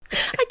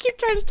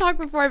trying to talk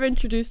before I've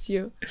introduced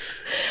you.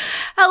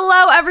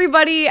 Hello,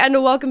 everybody,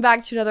 and welcome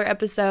back to another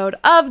episode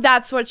of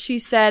That's What She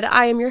Said.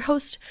 I am your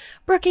host,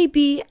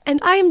 BrookeAB, and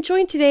I am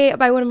joined today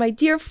by one of my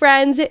dear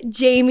friends,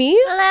 Jamie.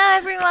 Hello,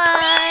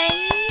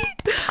 everyone.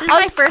 This is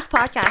my first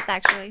podcast,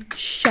 actually.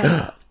 Shut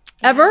up.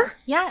 Ever?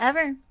 Yeah,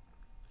 ever.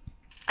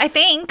 I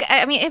think.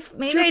 I mean, if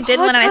maybe I did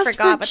one and I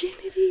forgot. But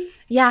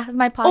yeah,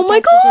 my podcast. Oh my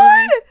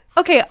God.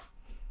 Okay.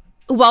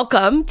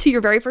 Welcome to your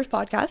very first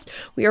podcast.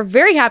 We are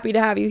very happy to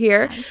have you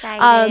here. I'm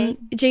excited.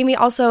 Jamie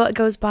also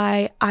goes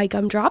by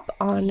iGumdrop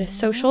on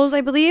socials,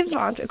 I believe,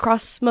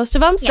 across most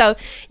of them. Yes. So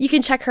you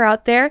can check her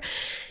out there.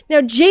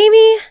 Now,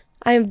 Jamie,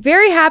 I am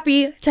very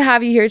happy to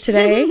have you here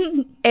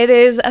today. It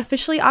is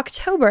officially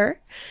October.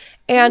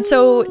 And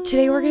so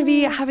today we're going to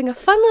be having a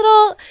fun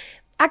little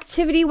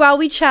activity while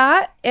we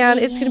chat. And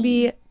it's going to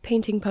be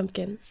painting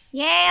pumpkins.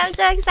 Yay, I'm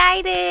so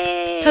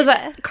excited. Because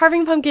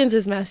carving pumpkins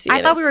is messy.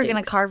 I thought we were going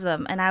to carve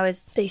them, and I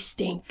was... They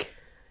stink.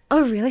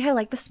 Oh, really? I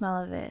like the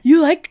smell of it.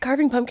 You like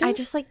carving pumpkins? I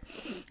just,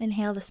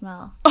 inhale the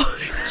smell. Oh,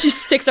 she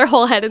sticks her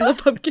whole head in the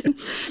pumpkin.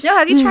 No,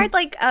 have you tried,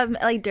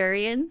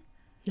 durian?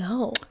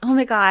 No. Oh,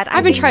 my God. I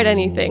haven't tried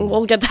anything.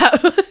 We'll get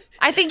that.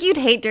 I think you'd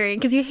hate durian,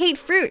 because you hate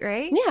fruit,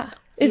 right? Yeah.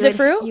 Is it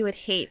fruit? You would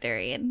hate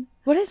durian.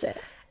 What is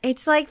it?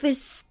 It's like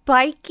this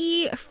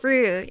spiky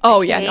fruit. Oh,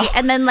 okay? yeah. No.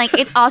 And then,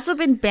 it's also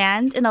been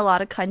banned in a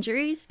lot of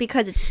countries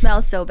because it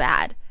smells so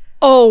bad.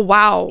 Oh,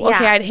 wow. Yeah.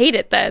 Okay, I'd hate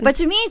it then. But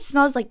to me, it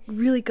smells,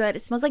 really good.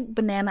 It smells like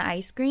banana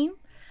ice cream.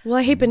 Well,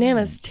 I hate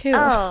bananas, too.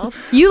 Oh.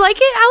 You like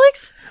it,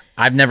 Alex?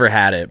 I've never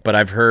had it, but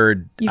I've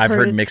heard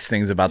mixed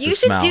things about the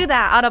smell. You should do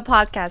that on a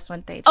podcast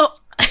one day.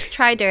 Just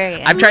try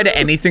durian. I've tried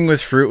anything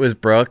with fruit with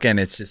Brooke, and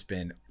it's just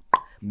been,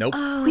 nope.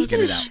 Oh, we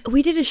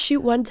did a shoot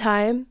one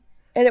time.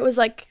 And it was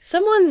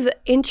someone's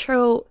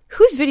intro.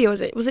 Whose video was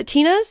it? Was it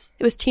Tina's?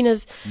 It was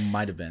Tina's.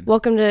 Might have been.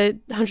 Welcome to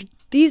 100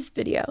 These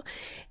video.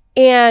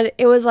 And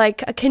it was a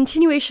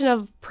continuation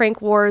of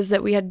prank wars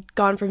that we had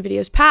gone from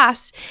videos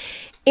past.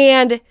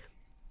 And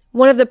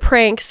one of the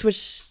pranks,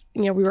 which,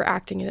 we were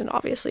acting in it,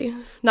 obviously.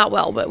 Not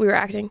well, but we were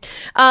acting.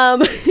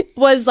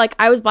 Was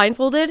I was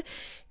blindfolded.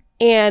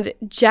 And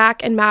Jack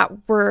and Matt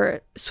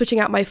were switching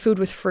out my food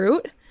with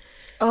fruit.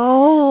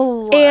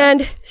 Oh.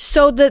 And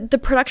so the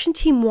production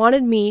team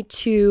wanted me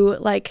to,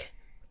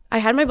 I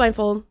had my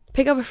blindfold,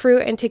 pick up a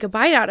fruit and take a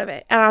bite out of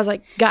it. And I was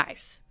like,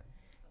 guys,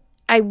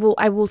 I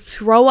will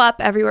throw up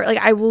everywhere.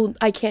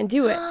 I can't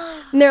do it.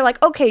 And they're like,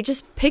 okay,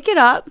 just pick it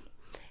up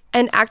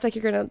and act like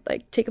you're going to,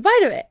 take a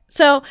bite of it.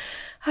 So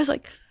I was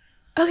like,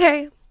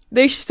 okay.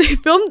 They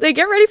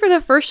get ready for the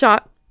first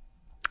shot.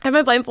 I have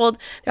my blindfold.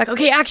 They're like,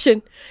 okay,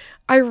 action.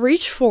 I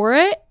reach for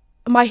it.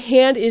 My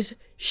hand is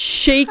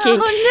shaking.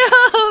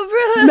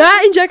 Oh no, bro.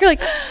 Matt and Jack are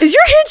like, is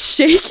your hand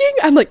shaking?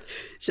 I'm like,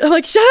 shut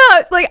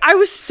up. I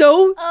was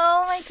so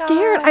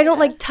scared. God. I don't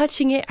like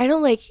touching it. I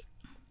don't like,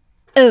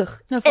 ugh.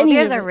 No,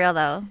 phobias are real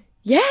though.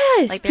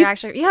 Yes. They're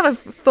actually, you have a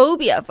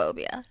phobia.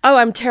 Oh,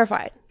 I'm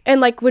terrified.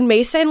 And when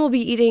Mason will be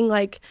eating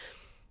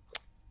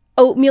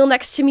oatmeal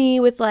next to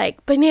me with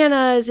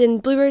bananas and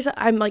blueberries,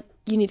 I'm like,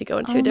 you need to go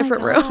into a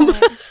different room.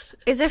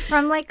 Is it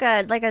from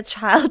a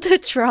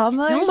childhood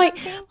trauma? No, or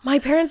something? my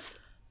parents,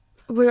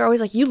 we were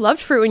always like, you loved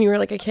fruit when you were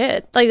a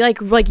kid,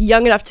 like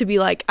young enough to be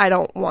I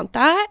don't want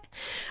that.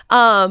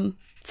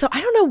 So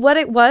I don't know what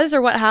it was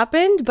or what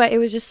happened, but it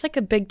was just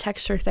a big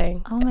texture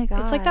thing. Oh my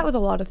God, it's like that with a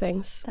lot of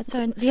things. That's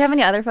so. Do you have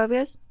any other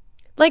phobias?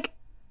 Like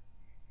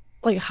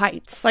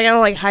heights. I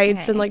don't like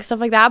heights and stuff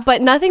like that,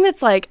 but nothing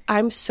that's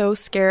I'm so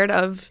scared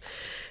of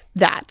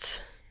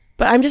that.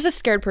 But I'm just a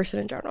scared person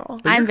in general.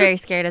 I'm very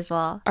scared as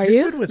well. Are You're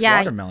you? good with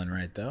watermelon,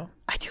 right? Though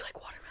I do like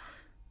watermelon.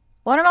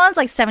 Watermelon's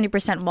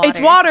 70% water.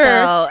 It's water.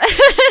 So.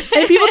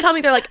 And people tell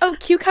me, they're like, oh,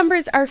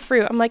 cucumbers are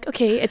fruit. I'm like,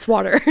 okay, it's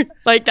water.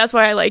 That's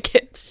why I like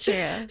it. It's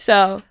true.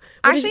 So.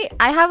 Actually,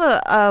 I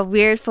have a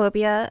weird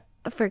phobia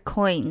for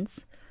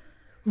coins.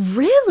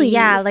 Really?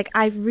 Yeah,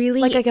 I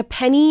really... Like a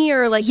penny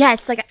or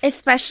Yes,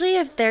 especially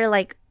if they're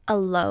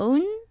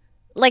alone.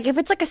 If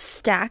it's a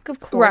stack of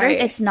quarters,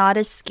 it's not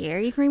as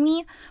scary for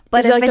me.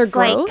 But is if it they're it's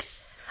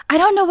gross? I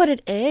don't know what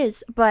it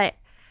is, but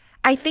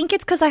I think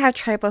it's because I have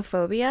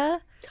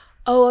trypophobia.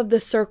 Oh, of the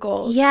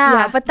circles.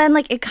 Yeah, but then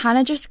it kind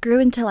of just grew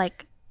into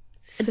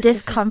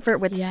discomfort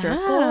with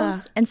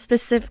circles and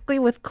specifically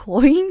with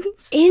coins.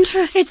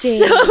 Interesting. It's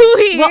so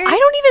weird. Well, I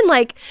don't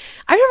even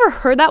I've never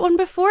heard that one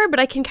before, but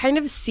I can kind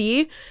of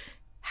see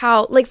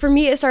how for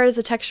me it started as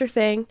a texture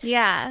thing.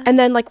 Yeah. And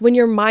then when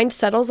your mind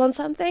settles on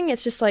something,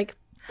 it's just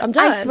I'm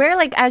done. I swear,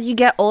 as you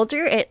get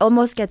older, it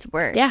almost gets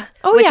worse. Yeah.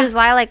 Oh, which is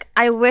why,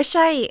 I wish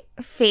I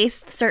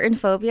faced certain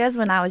phobias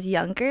when I was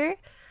younger.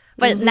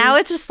 But now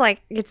it's just,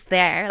 it's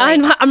there.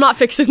 I'm not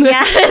fixing this.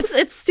 Yeah,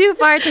 it's too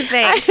far to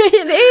fix.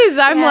 It is.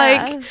 I'm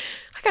I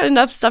got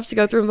enough stuff to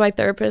go through with my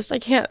therapist. I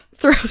can't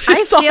throw this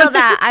I feel on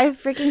that. I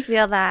freaking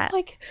feel that.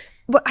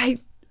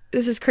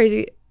 This is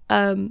crazy.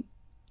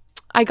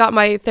 I got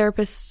my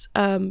therapist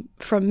from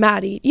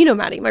Maddie. You know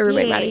Maddie, my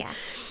roommate Maddie.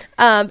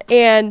 Yeah.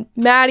 And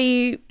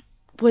Maddie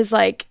was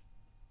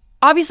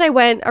obviously I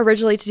went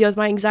originally to deal with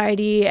my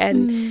anxiety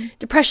and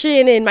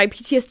depression and my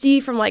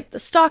PTSD from like the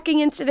stalking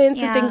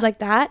incidents and things like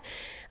that.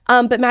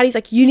 But Maddie's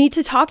like, you need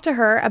to talk to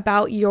her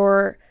about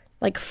your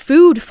like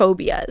food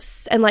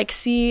phobias and like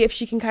see if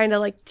she can kind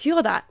of like deal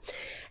with that.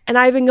 And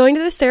I've been going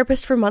to this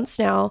therapist for months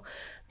now.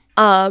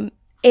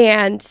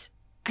 And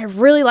I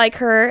really like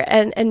her.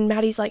 And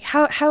Maddie's like,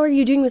 how are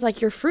you doing with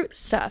like your fruit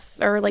stuff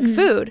or like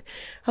food?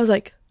 I was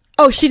like,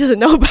 oh, she doesn't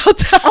know about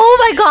that.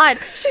 Oh my God.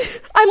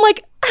 I'm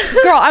like,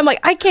 girl,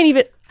 I can't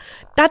even,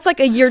 that's like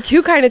a year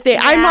 2 kind of thing.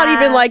 Yeah. I'm not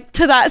even like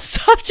to that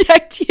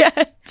subject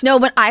yet. No,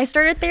 when I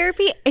started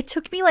therapy, it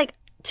took me like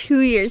 2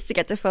 years to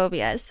get to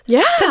phobias.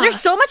 Yeah. Because there's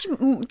so much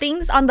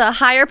things on the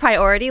higher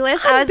priority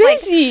list. I was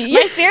busy.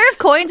 Like, my fear of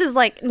coins is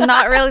like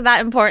not really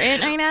that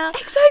important right now.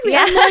 Exactly.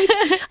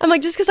 Yeah. I'm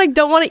like, just because I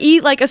don't want to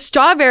eat like a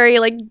strawberry,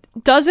 like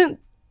doesn't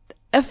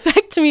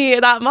affect me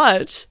that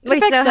much.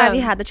 Wait, so have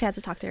you had the chance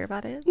to talk to her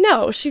about it?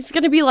 No, she's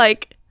going to be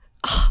like,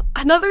 oh,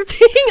 another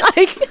thing,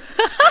 like, she's going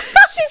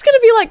to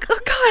be like, oh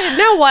God,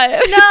 now what?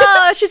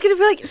 No, she's going to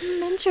be like,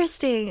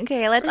 interesting.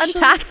 Okay, let's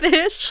unpack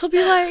this. She'll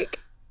be like,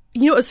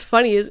 you know what's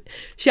funny is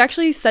she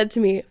actually said to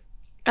me,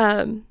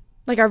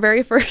 like our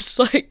very first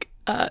like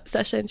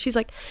session, she's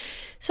like,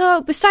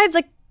 so besides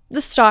like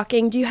the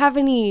stalking, do you have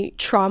any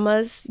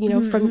traumas, you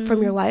know,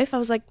 from your life? I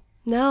was like,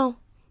 no,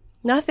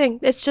 nothing.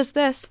 It's just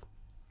this.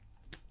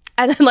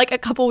 And then like a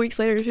couple weeks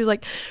later, she's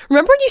like,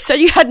 remember when you said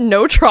you had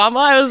no trauma?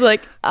 I was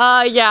like,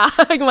 yeah.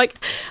 I'm like,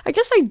 I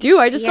guess I do.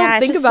 I just don't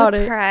think about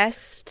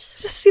suppressed. It.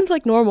 It just seems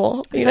like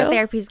normal. You know?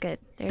 Therapy's good.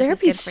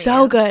 Therapy's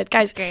so good.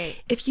 Guys, great.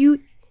 If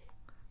you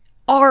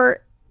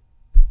are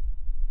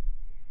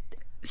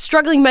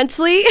struggling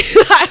mentally,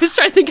 I was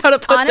trying to think how to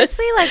put this.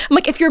 Honestly, like, I'm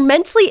like, if you're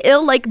mentally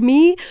ill like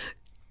me,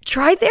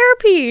 try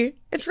therapy.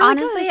 It's really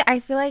honestly good. I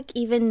feel like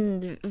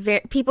even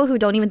people who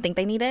don't even think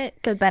they need it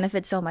could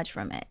benefit so much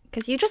from it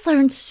because you just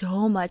learn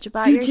so much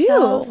about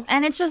yourself. Do.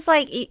 And it's just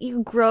like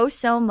you grow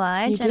so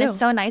much, and it's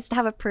so nice to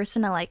have a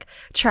person to like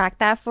track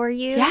that for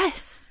you.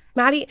 Yes.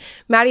 Maddie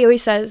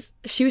always says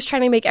she was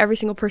trying to make every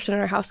single person in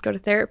our house go to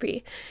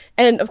therapy,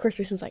 and of course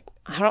Reason's like,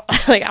 I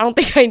don't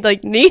think I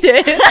like need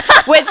it.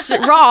 Which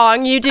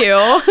wrong, you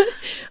do.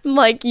 I'm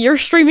like, you're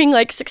streaming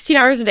like 16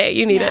 hours a day,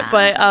 you need it.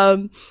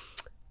 But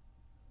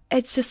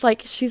it's just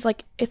like, she's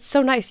like, it's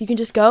so nice. You can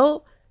just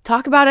go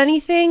talk about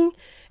anything.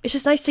 It's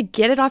just nice to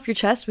get it off your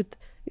chest with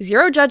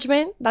zero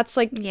judgment. That's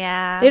like,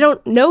 they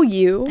don't know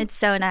you. It's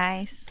so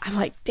nice. I'm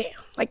like, damn,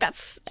 like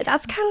that's kind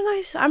of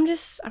nice. I'm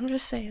just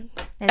saying.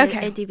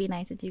 Okay. It do be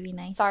nice. It do be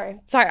nice. Sorry.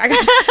 I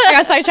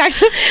got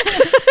sidetracked.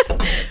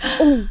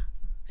 Oh,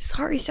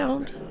 sorry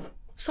sound.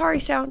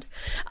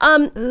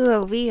 Ooh,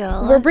 a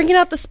wheel. We're bringing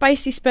out the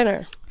spicy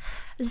spinner.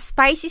 The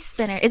spicy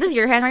spinner. Is this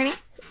your handwriting?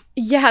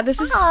 Yeah, this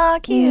is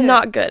cute.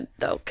 Not good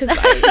though, because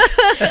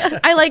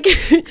I like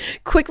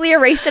quickly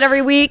erase it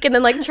every week and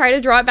then like try to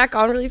draw it back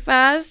on really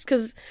fast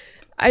because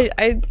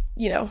I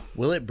you know.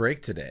 Will it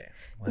break today?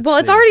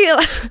 It's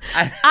already.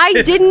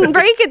 I didn't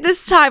break it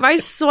this time. I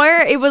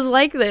swear it was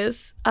like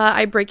this.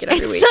 I break it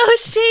every week.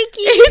 It's so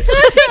shaky.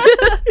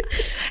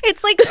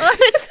 It's like on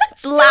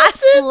its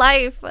last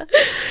life.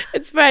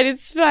 It's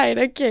fine.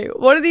 Okay,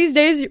 one of these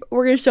days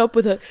we're gonna show up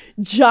with a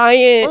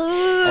giant,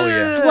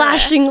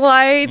 flashing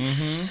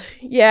lights.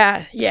 Mm-hmm.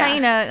 Yeah.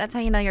 That's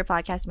how you know your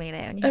podcast made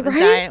it. When you have a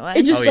giant one.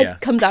 It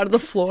just comes out of the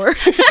floor.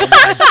 Oh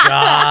my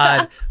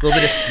God! A little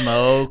bit of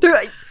smoke.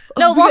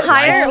 No, we'll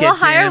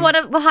hire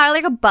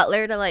like a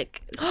butler to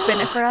like spin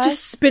it for us.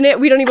 Just spin it.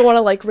 We don't even want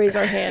to like raise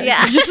our hands.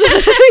 Yeah.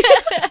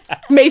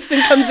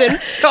 Mason comes in.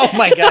 Oh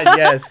my God,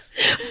 yes.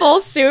 Full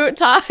suit,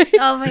 tie.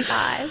 Oh my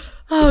gosh.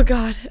 Oh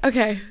God.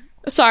 Okay.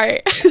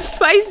 Sorry.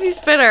 Spicy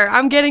spinner.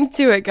 I'm getting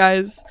to it,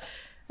 guys.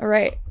 All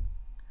right.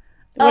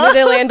 What did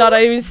it land on?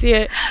 I didn't even see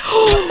it.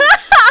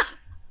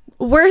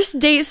 Worst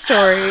date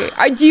story.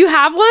 Do you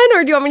have one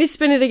or do you want me to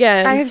spin it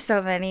again? I have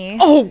so many.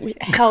 Oh,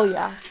 hell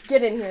yeah.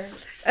 Get in here.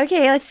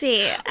 Okay, let's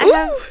see.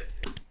 I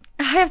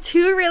have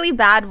 2 really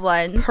bad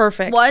ones.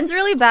 Perfect. One's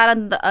really bad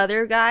on the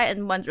other guy,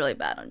 and one's really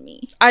bad on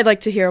me. I'd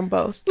like to hear them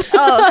both.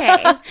 Oh,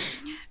 okay.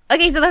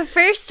 Okay, so the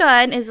first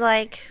one is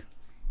like...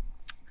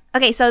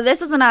 Okay, so this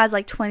was when I was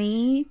like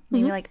 20,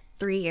 maybe like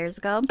 3 years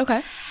ago.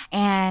 Okay.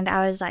 And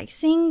I was like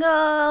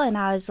single, and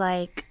I was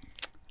like,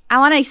 I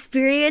want to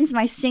experience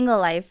my single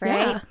life, right?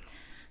 Yeah.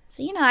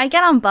 So, you know, I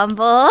get on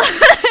Bumble.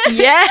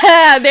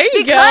 Yeah, there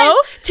you go.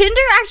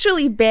 Tinder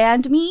actually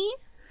banned me.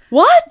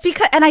 What?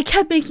 And I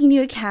kept making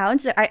new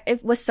accounts.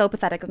 It was so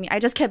pathetic of me. I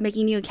just kept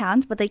making new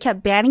accounts, but they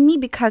kept banning me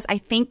because I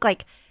think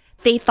like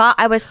they thought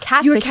I was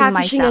catfishing you were catfishing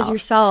myself. As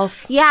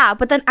yourself. Yeah,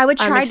 but then I would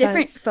try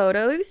different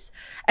photos,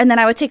 and then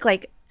I would take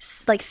like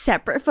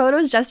separate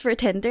photos just for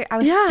Tinder. I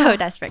was so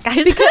desperate,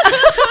 guys. Like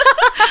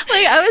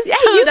I was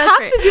you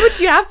desperate. Have to do what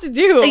you have to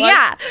do.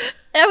 Yeah.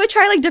 I would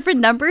try like different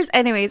numbers.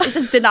 Anyways, it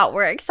just did not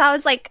work. So I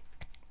was like,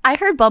 I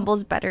heard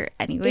Bumble's better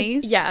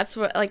anyways. Yeah, that's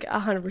what like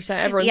 100%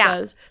 everyone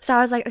says. So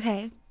I was like,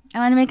 okay, I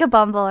want to make a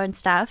Bumble and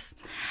stuff.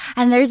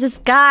 And there's this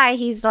guy,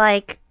 he's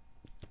like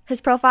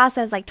his profile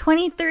says like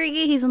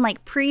 23. He's in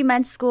like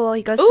pre-med school.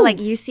 He goes to like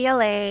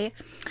UCLA,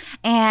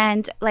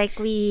 and like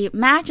we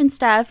match and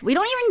stuff. We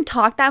don't even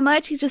talk that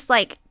much. He's just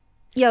like,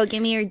 yo,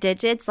 give me your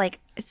digits, like,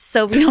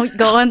 so we don't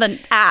go on the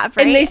app,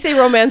 right? And they say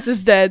romance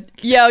is dead.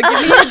 Yo,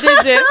 give me your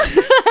digits.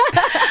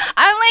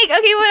 I'm like,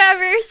 okay,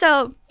 whatever.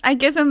 So I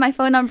give him my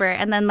phone number,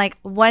 and then like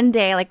one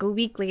day, like a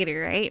week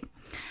later, right?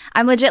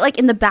 I'm legit like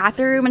in the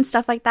bathroom and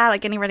stuff like that,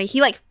 like getting ready. He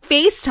like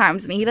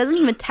FaceTimes me. He doesn't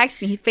even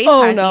text me. He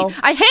FaceTimes me.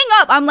 I hang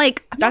up. I'm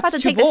like, I'm not about to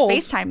take this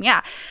FaceTime.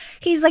 Yeah.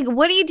 He's like,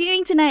 what are you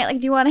doing tonight? Like,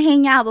 do you want to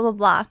hang out? Blah, blah,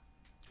 blah.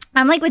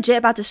 I'm like legit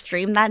about to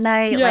stream that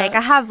night. Yeah. Like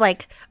I have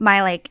like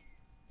my like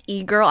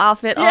e-girl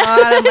outfit on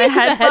and my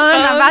headphones.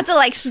 I'm about to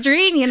like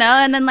stream, you know?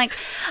 And then like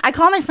I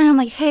call my friend. I'm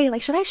like, hey,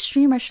 like, should I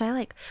stream or should I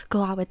like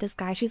go out with this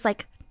guy? She's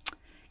like,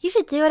 you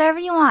should do whatever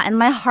you want. And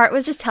my heart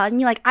was just telling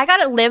me, like, I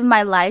gotta live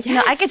my life. Yes. You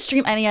know, I could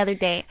stream any other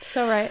day.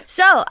 So right.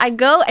 So I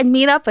go and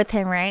meet up with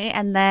him, right?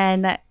 And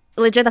then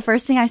legit the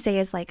first thing I say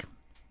is like,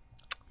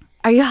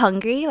 are you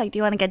hungry? Like, do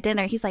you want to get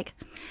dinner? He's like,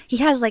 he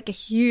has like a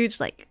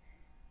huge like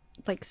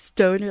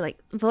stoner like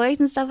voice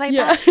and stuff like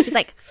that. He's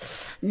like,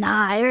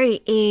 nah, I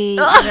already ate. You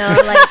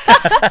know, like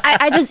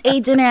I just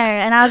ate dinner.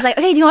 And I was like,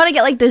 okay, do you want to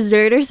get like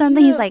dessert or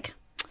something? He's like,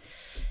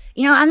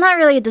 you know, I'm not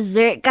really a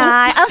dessert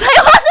guy. I'm like,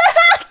 what the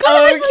heck? What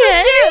am I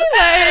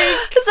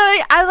supposed to do? So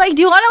I'm like,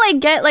 do you want to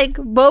like get like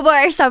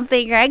boba or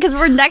something, right? Because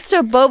we're next to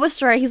a boba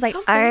store. He's like,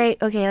 all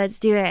right, okay, let's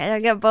do it. And I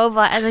get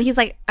boba, and then he's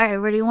like, all right,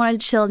 where do you want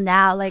to chill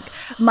now? Like,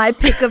 my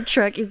pickup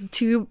truck is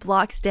 2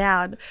 blocks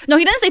down. No,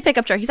 he doesn't say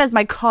pickup truck. He says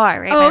my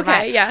car, right? Oh,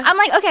 okay, yeah. I'm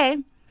like, okay.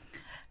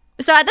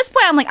 So at this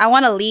point, I'm like, I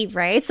want to leave,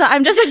 right? So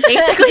I'm just like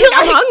basically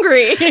I'm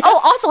hungry.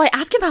 Oh, also, I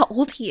asked him how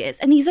old he is,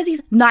 and he says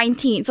he's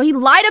 19. So he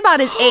lied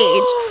about his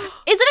age.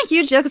 Isn't a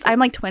huge deal because I'm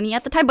like 20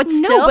 at the time, but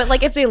still. No, but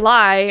like if they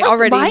lie, like,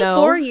 already know.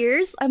 4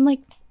 years, I'm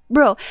like,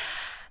 bro.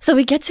 So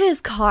we get to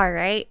his car,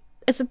 right?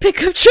 It's a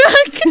pickup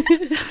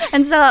truck.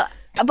 And so,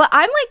 but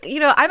I'm like, you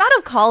know, I'm out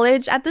of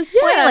college at this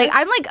point. Like,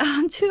 I'm like,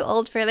 I'm too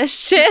old for this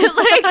shit.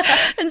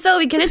 Like, and so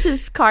we get into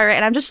his car, right?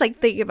 And I'm just like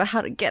thinking about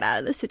how to get out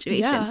of this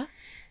situation. Yeah.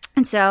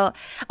 And so,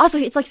 also,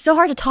 it's like so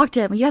hard to talk to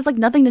him. He has like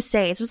nothing to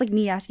say. It's just like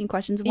me asking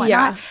questions and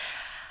whatnot. Yeah.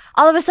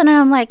 All of a sudden,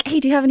 I'm like, hey,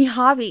 do you have any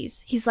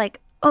hobbies? He's like,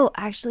 oh,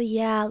 actually,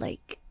 yeah,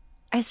 like,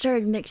 I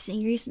started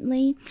mixing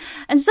recently.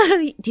 And so,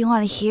 do you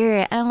want to hear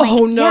it? And I'm like,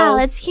 oh, no. Yeah,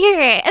 let's hear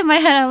it. In my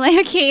head, I'm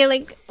like, okay,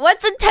 like,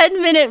 what's a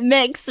 10-minute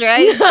mix,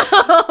 right?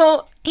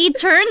 No. He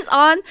turns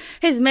on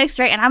his mix,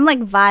 right? And I'm like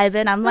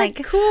vibing. I'm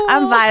like, cool.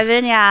 I'm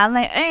vibing. Yeah. I'm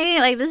like, hey,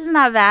 like, this is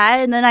not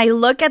bad. And then I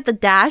look at the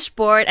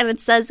dashboard and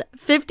it says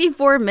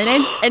 54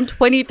 minutes and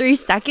 23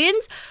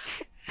 seconds.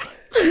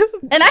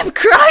 And I'm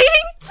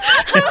crying.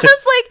 I'm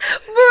just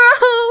like,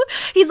 bro.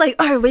 He's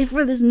like, all right, wait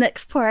for this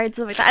next part.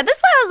 So like that. At this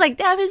point, I was like,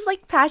 damn, his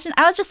like passion.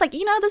 I was just like,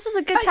 you know, this is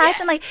a good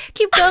passion. Like,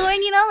 keep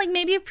going. You know, like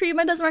maybe a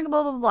pre-med doesn't work.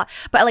 Blah blah blah.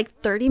 But like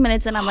 30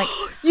 minutes, and I'm like,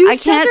 I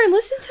can't there and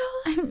listen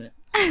to him.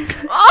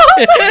 Oh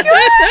my god!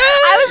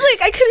 I was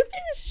like, I could have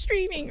been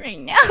streaming right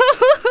now.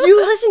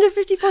 You listened to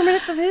 54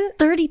 minutes of it?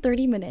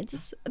 30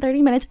 minutes.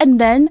 30 minutes.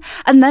 And then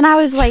I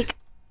was like,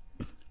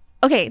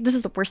 okay, this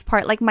is the worst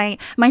part. Like my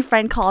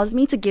friend calls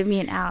me to give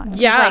me an out.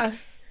 She's like,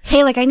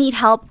 hey, like I need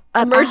help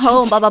at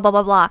home, blah, blah, blah,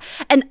 blah, blah.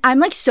 And I'm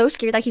like so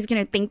scared that he's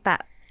going to think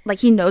that like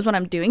he knows what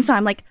I'm doing. So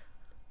I'm like,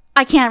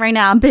 I can't right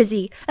now. I'm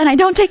busy. And I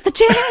don't take the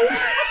chance.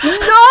 No!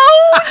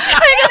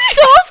 I'm just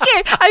so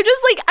scared. I'm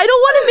just like, I don't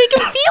want to make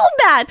him feel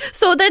bad.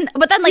 So then,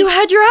 but then like. You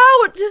had your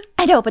out.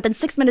 I know, but then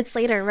 6 minutes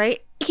later,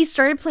 right? He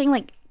started playing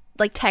like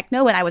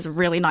techno, and I was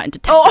really not into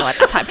techno at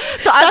the time.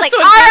 So I was like,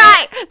 all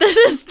right, this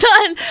is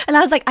done. And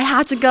I was like, I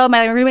have to go.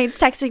 My roommate's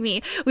texting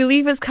me. We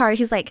leave his car.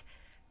 He's like,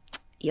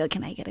 yo,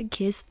 can I get a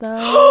kiss though?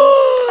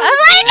 I'm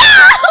like,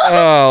 no!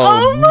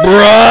 Oh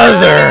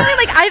brother. God.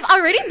 Like I've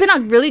already been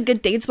on really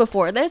good dates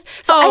before this.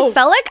 So I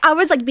felt like I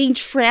was like being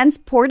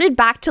transported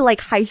back to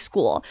like high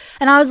school.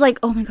 And I was like,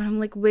 oh my god, I'm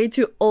like way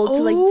too old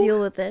to like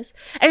deal with this.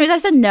 Anyways, I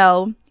said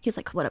no. He's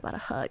like, what about a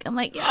hug? I'm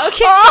like, yeah,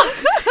 okay.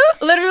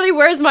 Literally,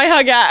 where's my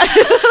hug at?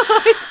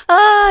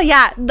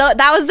 Yeah,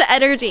 that was the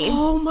energy.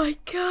 Oh my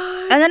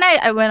god. And then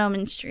I went home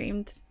and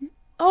streamed.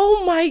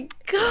 Oh my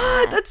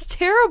god, that's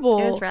terrible.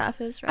 It was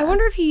rough. I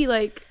wonder if he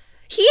like...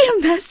 He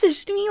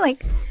messaged me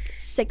like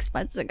 6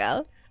 months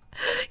ago.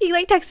 He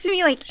like texted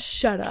me like,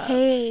 shut up.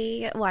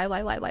 Hey, why?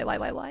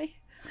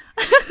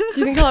 Do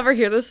you think he'll ever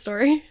hear this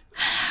story?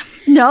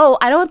 No,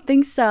 I don't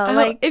think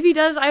so. If he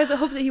does, I have to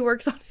hope that he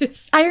works on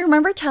his... I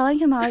remember telling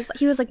him,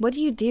 he was like, what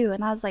do you do?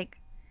 And I was like,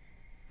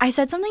 I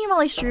said something about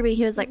like streaming.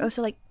 He was like, oh,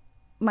 so like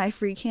my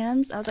free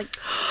cams? I was like,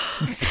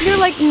 you're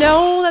like,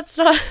 no, that's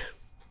not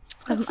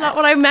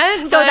what I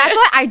meant. So that's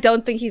why I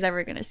don't think he's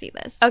ever going to see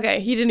this.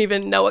 Okay, he didn't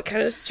even know what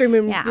kind of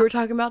streaming we were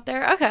talking about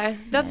there. Okay,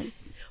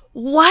 that's...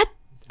 What?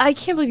 I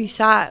can't believe you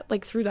sat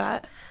like through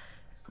that.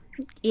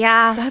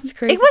 Yeah. That's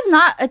crazy. It was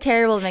not a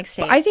terrible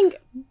mixtape. I think...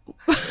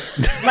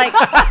 like,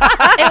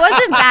 it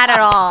wasn't bad at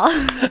all.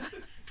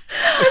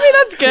 I mean,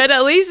 that's good.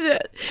 At least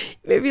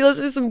maybe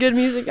listen to some good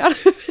music out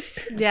of it.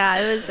 Yeah,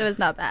 it was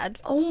not bad.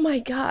 Oh my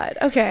god.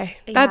 Okay.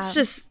 Yeah.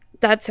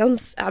 That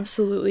sounds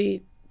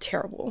absolutely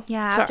terrible.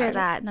 Yeah, Sorry. after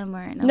that, no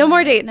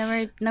more dates.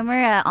 No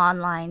more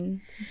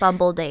online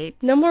Bumble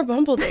dates. No more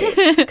Bumble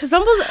dates. Because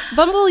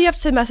Bumble, you have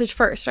to message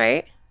first,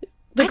 right?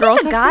 I think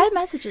the guy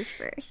messages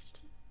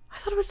first. I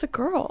thought it was the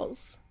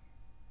girls.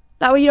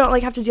 That way you don't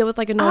like have to deal with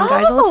like annoying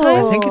guys all the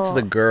time. I think it's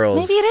the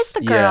girls. Maybe it is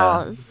the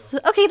girls.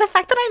 Okay, the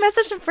fact that I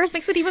messaged him first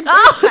makes it even worse.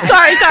 Oh,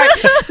 sorry.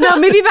 No,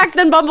 maybe back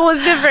then Bumble was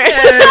different.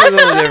 Yeah, it's a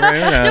little different,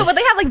 you know. No, but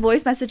they have like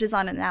voice messages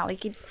on it now.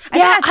 Like,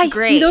 I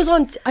great. see those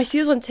on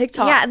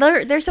TikTok.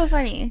 Yeah, they're so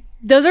funny.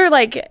 Those are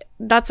like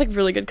that's like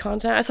really good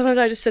content. Sometimes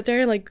I just sit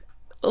there and like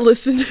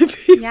listen to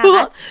people.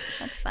 Yeah,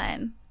 that's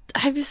fun.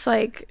 I'm just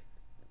like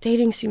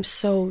dating seems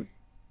so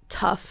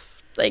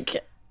tough.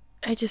 Like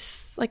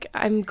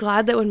I'm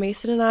glad that when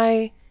Mason and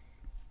I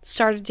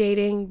started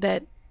dating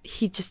that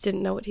he just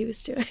didn't know what he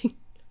was doing.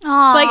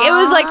 Aww. Like it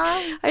was like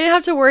I didn't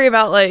have to worry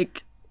about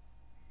like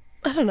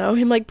I don't know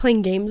him like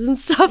playing games and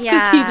stuff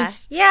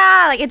because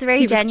like it's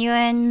very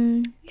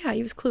genuine.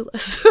 He was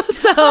clueless.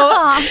 So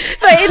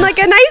but in like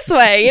a nice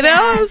way, you know.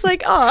 I was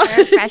like, oh,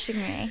 refreshing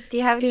way. Do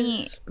you have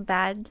any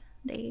bad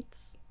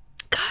dates?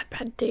 God,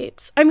 bad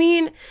dates. I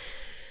mean,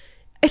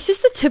 it's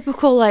just the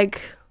typical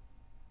like.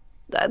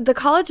 The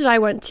college that I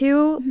went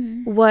to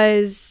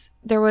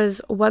there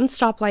was one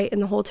stoplight in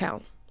the whole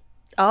town.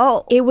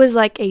 Oh. It was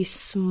like a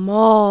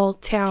small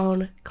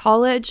town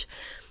college.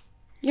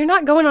 You're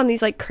not going on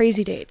these like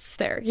crazy dates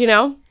there, you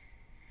know?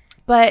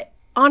 But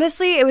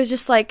honestly, it was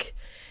just like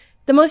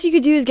the most you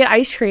could do is get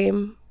ice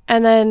cream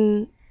and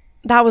then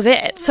that was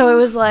it. So it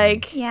was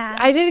like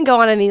I didn't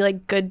go on any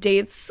like good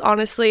dates,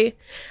 honestly.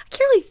 I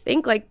can't really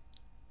think like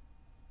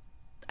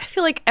I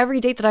feel like every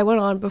date that I went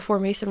on before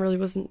Mason really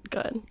wasn't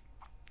good.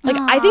 Like,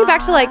 I think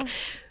back to, like,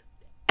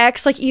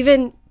 like,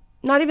 even,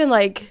 not even,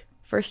 like,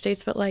 first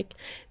dates, but, like,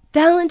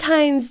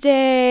 Valentine's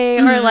Day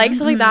or, like,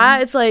 something like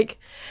that. It's, like,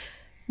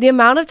 the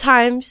amount of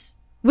times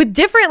with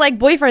different, like,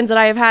 boyfriends that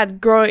I have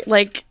had growing,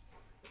 like,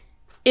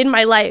 in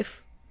my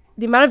life,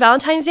 the amount of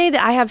Valentine's Day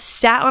that I have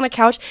sat on a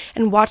couch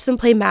and watched them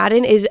play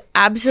Madden is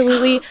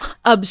absolutely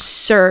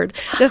absurd.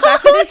 The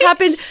fact that it's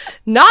happened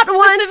not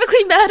once,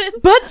 specifically Madden,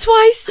 but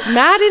twice,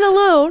 Madden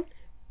alone,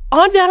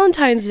 on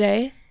Valentine's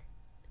Day.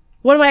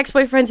 One of my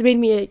ex-boyfriends made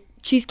me a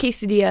cheese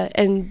quesadilla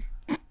and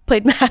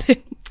played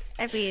Madden.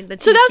 I mean, the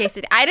cheese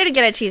quesadilla. I didn't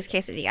get a cheese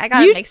quesadilla. I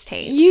got a mixed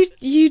taste.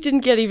 You didn't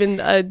get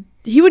even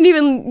he wouldn't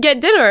even get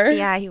dinner.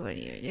 Yeah, he wouldn't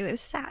even. It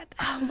was sad.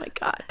 Oh my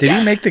God. Did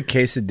he make the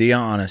quesadilla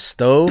on a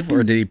stove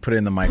or did he put it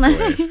in the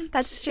microwave?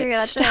 That's true.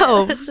 That's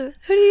stove. Who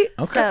do you?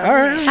 Okay, so, all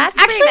right. That's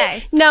actually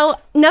nice. Now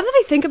that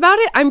I think about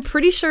it, I'm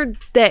pretty sure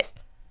that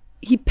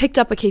he picked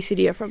up a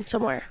quesadilla from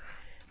somewhere.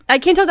 I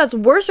can't tell if that's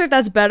worse or if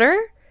that's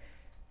better.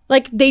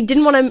 Like, they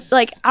didn't want to,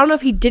 like, I don't know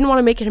if he didn't want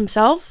to make it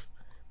himself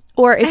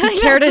or if he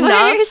cared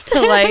enough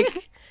to,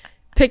 like,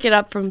 pick it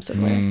up from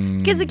somewhere.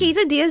 Because the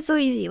quesadilla is so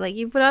easy. Like,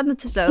 you put it on the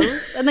stove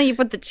and then you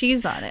put the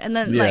cheese on it. And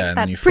then, and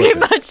that's pretty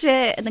much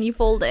it. And then you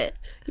fold it.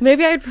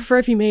 Maybe I'd prefer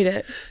if you made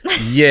it.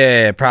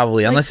 Yeah,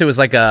 probably. Unless it was,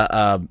 like,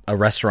 a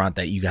restaurant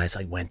that you guys,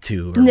 like, went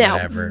to or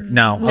whatever.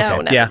 No, okay.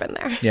 No, never been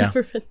there. Yeah.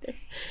 Never been there.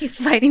 He's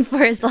fighting for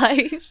his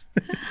life.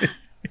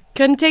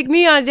 Couldn't take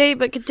me on a date,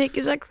 but could take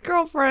his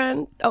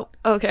ex-girlfriend. Oh,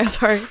 okay,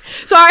 sorry.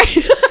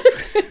 I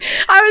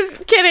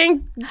was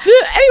kidding.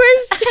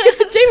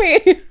 Anyways,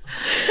 Jamie,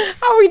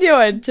 how are we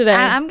doing today?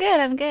 I'm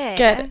good.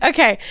 Good.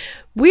 Okay.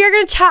 We are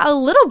going to chat a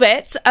little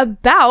bit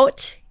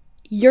about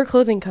your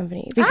clothing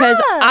company because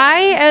I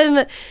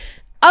am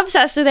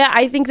obsessed with it.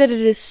 I think that it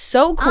is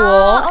so cool.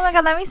 Oh my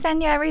God, let me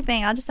send you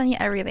everything. I'll just send you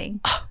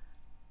everything.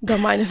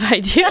 Don't mind if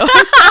I do.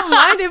 Don't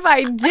mind if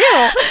I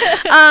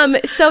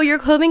do. So your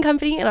clothing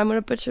company, and I'm going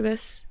to butcher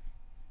this,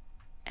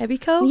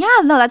 Ebico?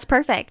 Yeah, no, that's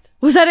perfect.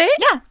 Was that it?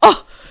 Yeah.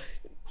 Oh,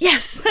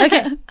 yes.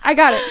 Okay, I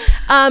got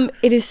it.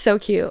 It is so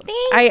cute.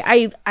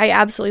 Thanks. I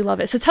absolutely love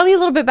it. So tell me a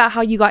little bit about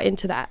how you got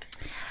into that.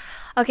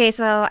 Okay,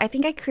 so I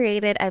think I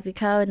created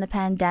Ebico in the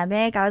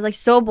pandemic. I was like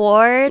so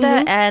bored,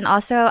 and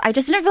also I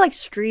just didn't feel like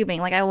streaming.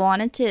 Like I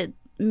wanted to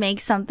make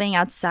something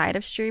outside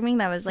of streaming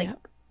that was like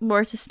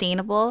more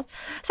sustainable.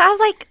 So I was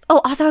like,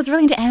 also I was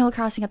really into Animal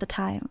Crossing at the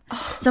time.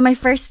 So my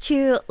first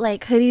two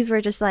like hoodies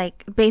were just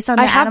like based on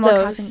the Animal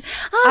Crossing.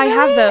 I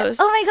have those.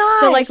 Oh my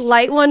gosh. The like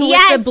light one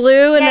with the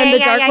blue and then the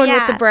dark one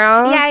with the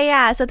brown.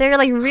 Yeah. So they're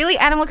like really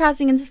Animal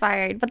Crossing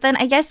inspired. But then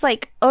I guess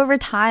like over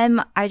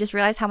time I just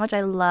realized how much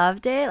I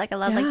loved it. Like I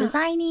love like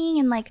designing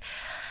and like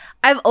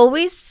I've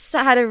always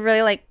had a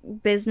really like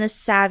business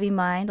savvy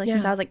mind like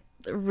since I was like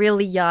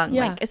really young.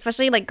 Like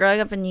especially like growing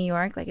up in New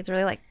York, like it's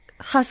really like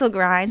hustle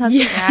grind.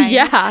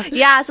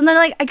 Yeah. So then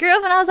like I grew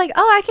up and I was like,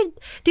 I could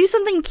do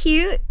something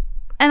cute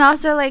and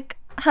also like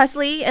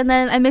hustly, and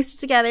then I mixed it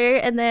together,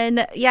 and then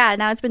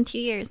now it's been 2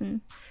 years and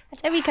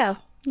that's Ebico.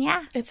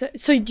 Yeah.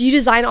 So do you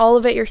design all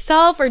of it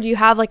yourself, or do you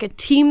have like a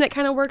team that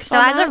kind of works on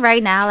that? So as of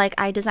right now, like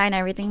I design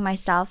everything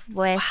myself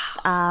with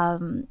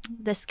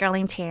this girl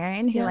named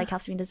Taryn who like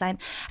helps me design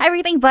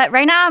everything. But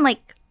right now I'm like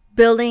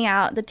building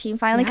out the team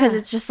finally, because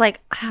it's just like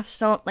I have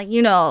so like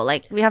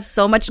like we have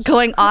so much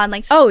going on,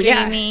 like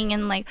streaming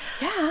and like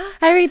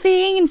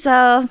everything, and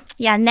so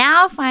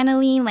now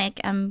finally like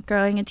I'm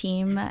growing a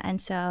team,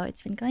 and so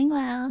it's been going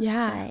well.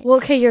 But, well,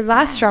 okay, your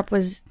last drop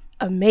was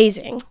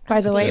amazing, by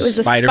the way. It was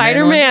a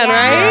Spider-Man,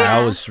 right? Yeah,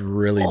 that was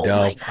really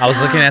dope. I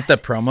was looking at the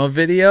promo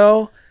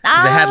video. They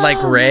had like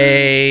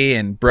Ray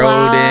and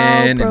Broden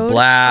and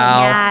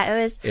Blau.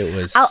 Yeah, it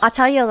was. I'll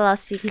tell you a little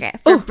secret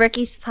for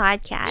Brookie's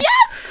podcast.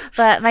 Yes.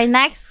 But my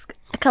next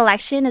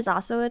collection is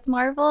also with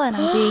Marvel, and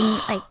I'm doing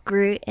like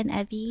Groot and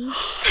Abby.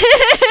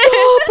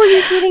 Stop! Are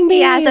you kidding me?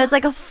 Yeah, so it's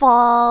like a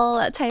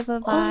fall type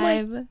of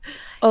vibe.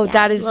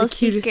 That is the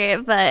cutest.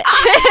 Secret, but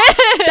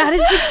that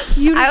is the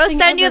cutest. I will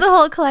send you the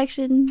whole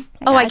collection.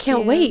 I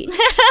can't wait.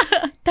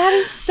 That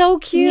is so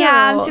cute.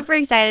 Yeah, I'm super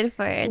excited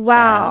for it.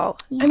 Wow.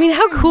 So, I mean,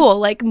 how cool.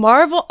 Like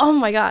Marvel. Oh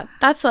my God.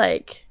 That's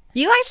like.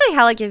 You actually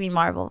hella give me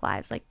Marvel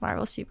vibes, like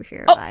Marvel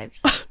superhero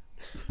vibes.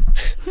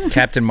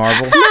 Captain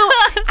Marvel. No,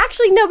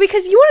 actually, no,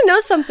 because you want to know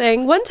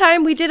something. One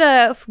time we did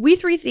a We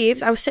Three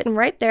Thieves. I was sitting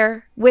right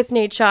there with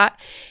Nate Shot.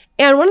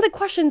 And one of the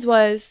questions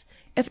was,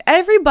 if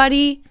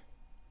everybody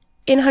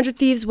in 100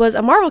 Thieves was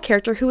a Marvel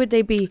character, who would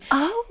they be?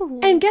 Oh.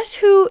 And guess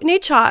who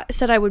Nate Shot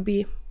said I would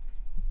be?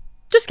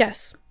 Just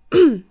guess.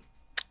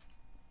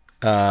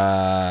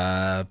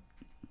 Black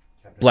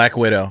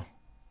Widow.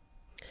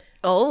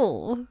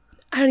 Oh.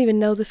 I don't even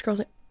know this girl's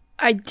name.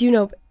 I do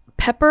know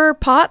Pepper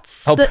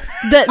Potts, Oh. the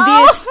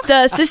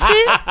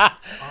assistant.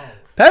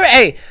 Pepper,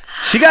 hey,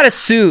 she got a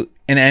suit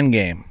in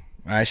Endgame.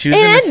 She was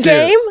in the suit.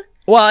 Endgame?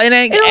 Well,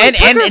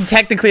 and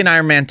technically in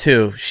Iron Man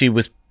 2, she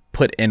was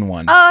put in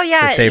one. Oh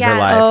yeah, to save her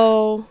life.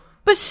 Oh,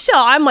 but still,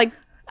 I'm like,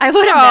 I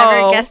would have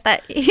never guessed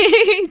that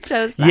he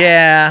chose that.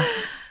 Yeah.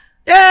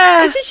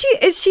 Yeah.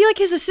 Is she like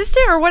his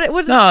assistant or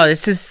what? No,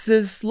 it's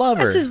his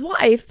lover. It's his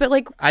wife, but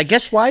like, I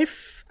guess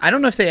wife. I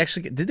don't know if they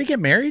actually did they get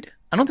married?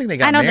 I don't think they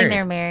got married. I don't think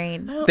they're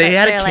married. They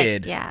had a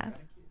kid. Like, yeah.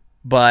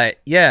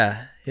 But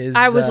yeah,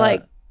 I was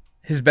like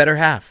his better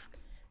half.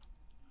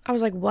 I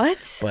was like,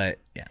 what? But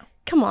yeah.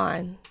 Come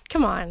on.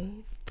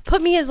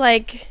 Put me as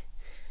like,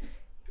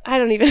 I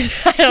don't know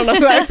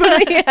who I'd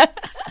put me as.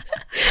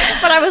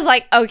 But I was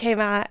like, okay,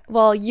 Matt,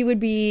 well, you would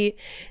be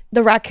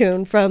the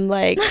raccoon from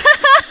like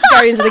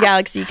Guardians of the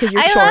Galaxy because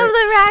you're short. I love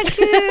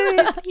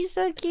the raccoon. He's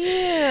so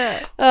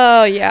cute.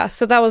 Oh, yeah.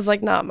 So that was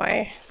like not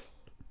my,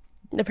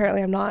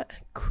 apparently I'm not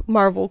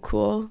Marvel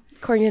cool,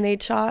 according to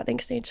Nate Shot.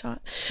 Thanks, Nate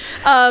Shot.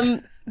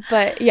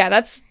 But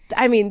yeah,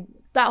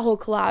 that whole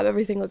collab,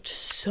 everything looked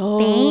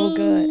so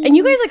good. And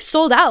you guys like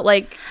sold out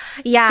like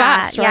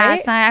fast, right?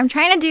 Yeah, so I'm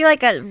trying to do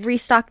like a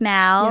restock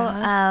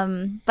now.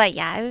 But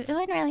yeah, it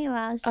went really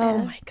well. So. Oh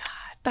my God.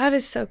 That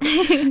is so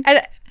cool.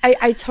 And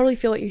I totally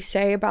feel what you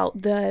say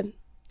about the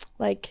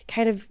like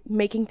kind of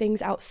making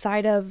things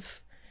outside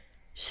of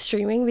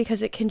streaming,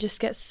 because it can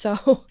just get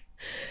so...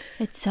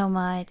 It's so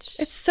much.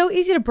 It's so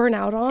easy to burn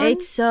out on.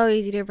 It's so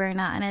easy to burn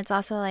out. And it's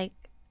also like,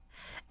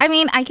 I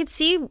mean, I could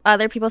see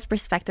other people's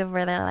perspective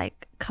where they're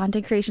like,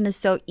 content creation is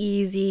so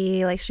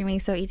easy, like streaming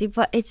is so easy,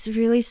 but it's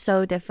really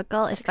so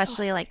difficult,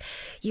 especially like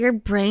your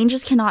brain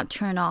just cannot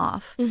turn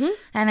off.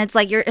 And it's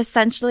like you're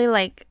essentially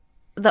like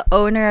the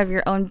owner of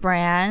your own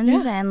brand,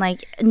 and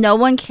like no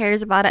one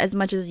cares about it as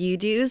much as you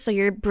do. So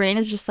your brain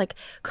is just like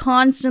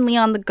constantly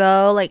on the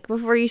go, like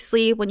before you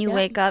sleep, when you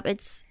wake up,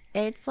 it's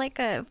like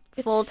a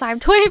full-time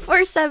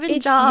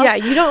 24/7 job. Yeah,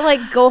 you don't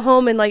like go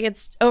home and like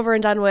it's over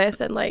and done with,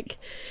 and like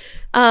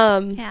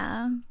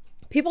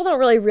people don't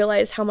really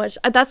realize how much.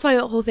 That's my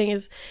whole thing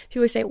is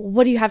people say, well,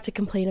 what do you have to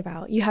complain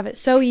about? You have it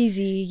so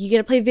easy. You get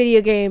to play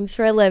video games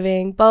for a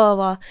living, blah, blah,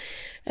 blah.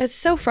 And it's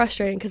so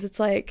frustrating because it's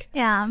like,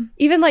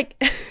 even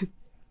like,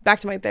 back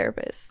to my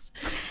therapist.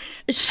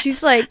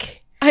 She's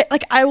like,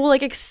 I will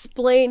like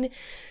explain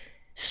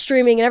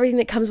streaming and everything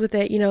that comes with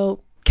it, you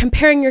know,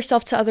 comparing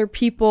yourself to other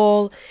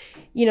people,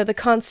 you know, the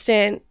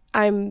constant,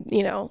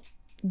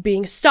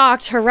 being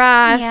stalked,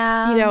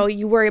 harassed, you know,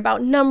 you worry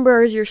about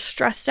numbers, you're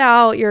stressed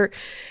out, you're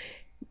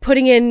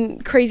putting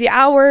in crazy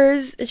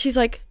hours. And she's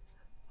like,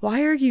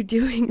 why are you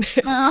doing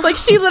this? Like,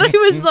 she literally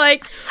was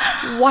like,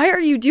 why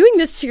are you doing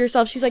this to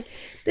yourself? She's like,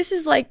 this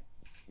is like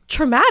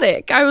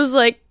traumatic. I was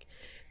like,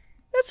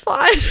 that's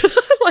fine.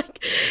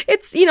 Like,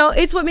 it's, you know,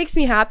 it's what makes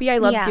me happy. I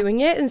love doing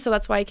it. And so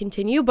that's why I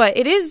continue. But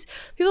it is,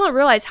 people don't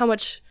realize how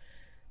much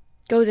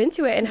goes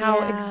into it and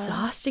how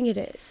exhausting it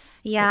is.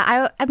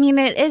 Yeah, I mean,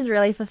 it is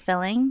really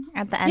fulfilling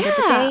at the end of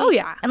the day. Oh,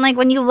 yeah. And like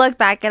when you look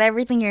back at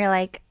everything, you're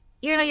like,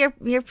 you know,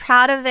 you're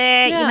proud of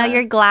it. You know,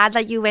 you're glad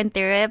that you went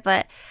through it.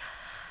 But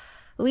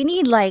we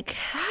need like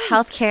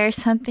healthcare or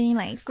something,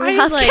 like free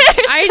healthcare.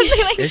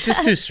 It's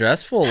just too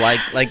stressful.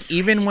 Like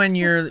even when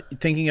you're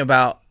thinking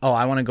about, oh,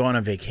 I want to go on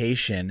a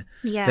vacation,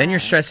 then you're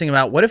stressing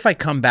about, what if I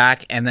come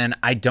back and then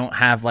I don't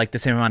have like the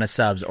same amount of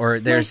subs, or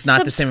there's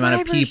not the same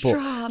amount of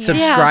people,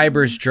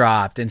 subscribers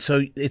dropped, and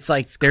so it's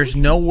like there's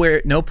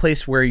no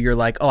place where you're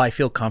like, oh, I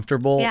feel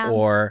comfortable,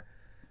 or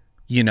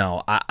you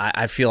know,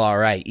 I feel all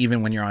right,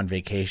 even when you're on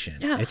vacation.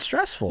 It's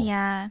stressful.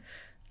 Yeah,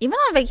 even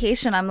on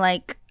vacation, I'm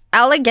like,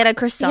 I'll like get a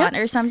croissant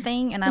or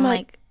something, and I'm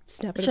like,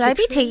 snap it. Should I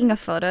be taking a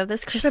photo of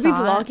this croissant? Should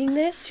I be vlogging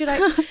this? Should I?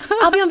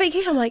 I'll be on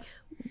vacation. I'm like,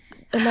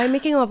 am I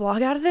making a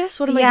vlog out of this?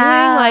 What am I doing?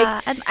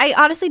 Like, and I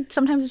honestly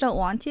sometimes don't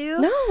want to.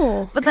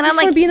 No, but then I I'm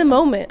like, want to be in the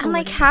moment. I'm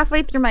like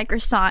halfway through my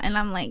croissant, and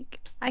I'm like,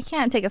 I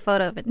can't take a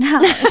photo of it now.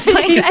 It's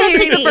like, I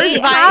already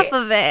ate half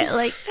of it.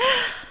 Like,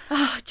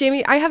 oh,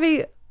 Jamie, I have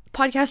a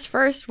podcast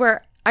first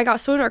where I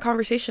got so into our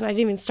conversation, I didn't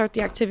even start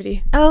the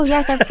activity. Oh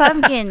yes, our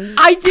pumpkins.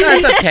 I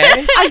did. That's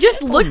okay. I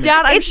just looked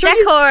down. It's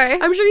decor.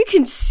 I'm sure you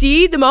can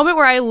see the moment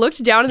where I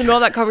looked down in the middle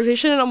of that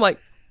conversation, and I'm like,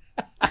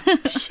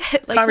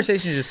 shit. Like,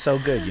 conversation is just so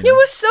good. You know? It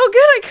was so good,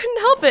 I couldn't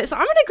help it. So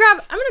I'm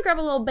gonna grab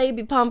a little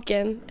baby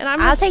pumpkin, and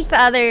I'll take the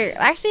other.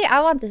 Actually,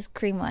 I want this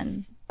cream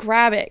one.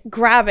 Grab it,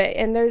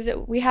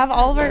 and we have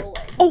all of our.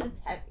 Oh.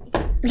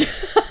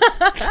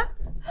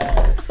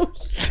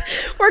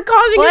 We're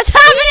causing what's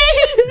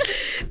happening.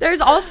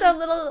 There's also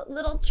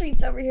little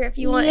treats over here if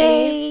you want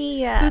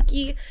any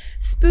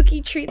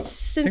spooky treats.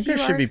 Since I think there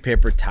should be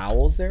paper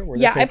towels there.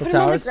 Yeah, I put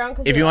them on the ground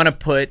if you want to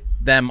put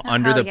them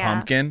under the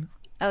pumpkin.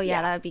 Oh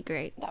yeah, that would be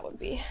great. That would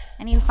be.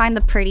 I need to find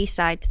the pretty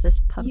side to this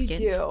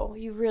pumpkin.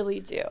 You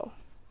really do.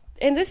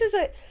 And this is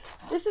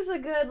a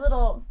good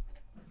little.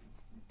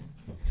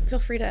 Feel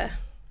free to,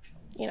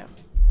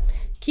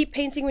 keep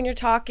painting when you're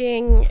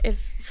talking.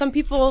 If some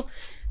people.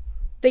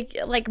 They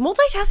like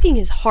multitasking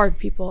is hard,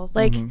 people.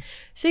 Like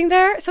sitting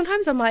there,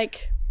 sometimes I'm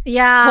like,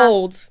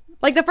 hold.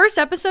 Like the first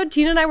episode,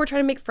 Tina and I were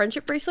trying to make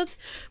friendship bracelets,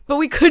 but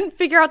we couldn't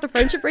figure out the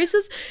friendship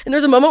bracelets. And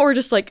there's a moment where we're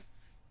just like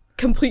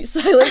complete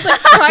silence, like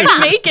trying to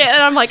make it.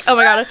 And I'm like, oh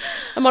my God,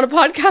 I'm on a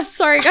podcast.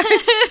 Sorry, guys.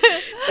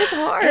 It's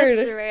hard.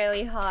 It's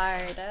really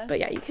hard. But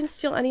yeah, you can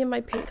steal any of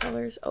my paint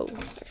colors. Oh,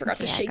 I forgot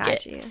to shake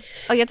it. You.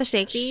 Oh, you have to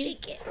shake these?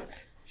 Shake it.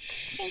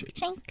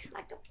 Shake.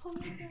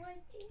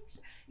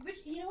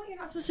 But you know what? You're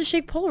not supposed to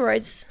shake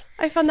Polaroids.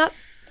 I found that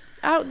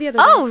out the other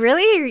day. Oh,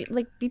 really?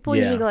 Like people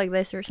usually go like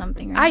this or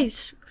something,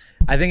 right?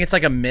 I think it's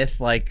like a myth,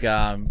 like with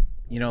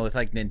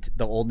like the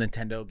old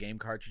Nintendo game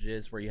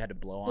cartridges where you had to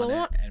blow on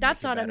it. And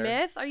that's not a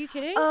myth. Are you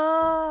kidding?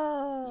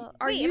 Oh,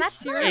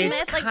 that's not a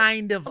myth. It's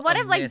kind of. What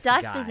if like myth,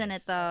 dust guys. is in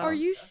it though? Are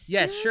you serious?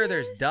 Yes, sure.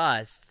 There's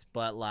dust,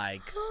 but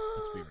like,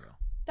 let's be real.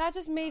 That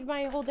just made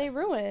my whole day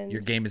ruined.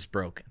 Your game is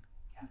broken.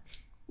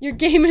 Your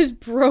game is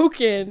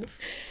broken.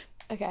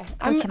 Okay.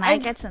 Can I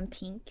get some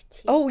pink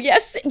too? Oh,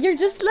 yes. You're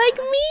just like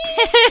me.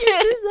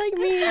 You're just like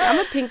me. I'm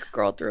a pink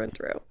girl through and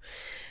through.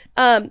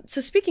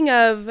 So speaking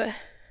of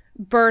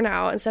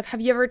burnout and stuff,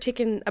 have you ever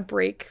taken a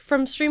break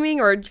from streaming,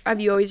 or have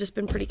you always just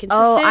been pretty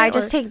consistent? Oh, I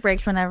just take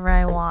breaks whenever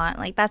I want.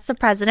 Like, that's the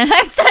precedent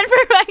I've set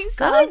for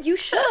myself. Good. You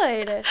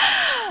should.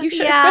 You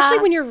should. Yeah. Especially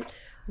when you're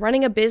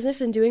running a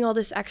business and doing all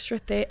this extra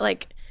thing.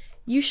 Like,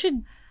 you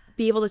should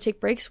be able to take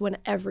breaks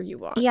whenever you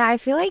want. Yeah, I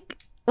feel like...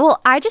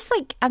 Well, I just,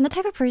 like, I'm the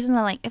type of person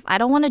that, like, if I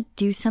don't want to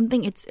do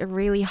something, it's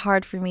really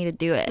hard for me to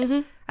do it.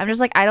 Mm-hmm. I'm just,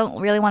 like, I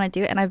don't really want to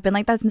do it. And I've been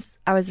like that since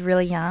I was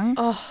really young.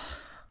 Oh,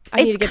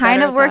 it's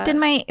kind of worked in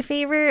my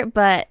favor.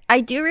 But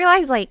I do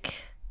realize, like,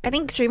 I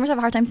think streamers have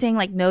a hard time saying,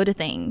 like, no to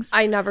things.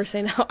 I never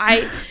say no.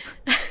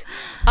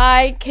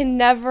 I can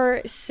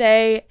never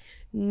say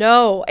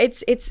no.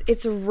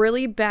 It's a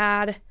really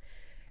bad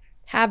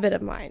habit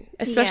of mine.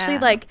 Especially,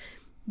 like,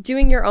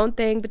 doing your own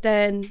thing, but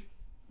then...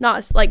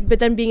 but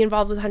then being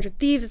involved with 100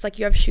 Thieves, it's like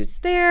you have shoots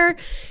there.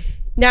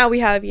 Now we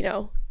have,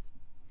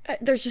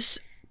 there's just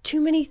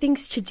too many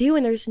things to do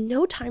and there's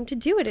no time to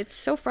do it. It's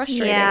so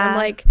frustrating. Yeah. I'm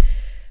like,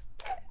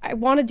 I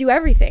want to do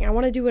everything. I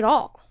want to do it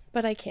all,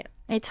 but I can't.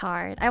 It's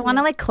hard. I want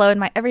to like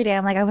clone every day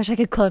I'm like, I wish I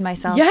could clone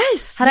myself.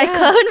 Yes. How'd I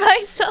clone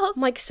myself?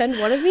 I'm like, send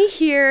one of me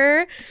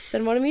here,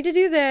 send one of me to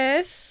do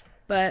this.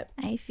 But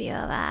I feel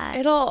that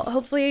it'll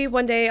hopefully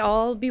one day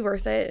I'll be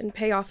worth it and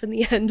pay off in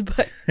the end.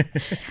 But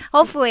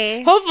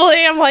hopefully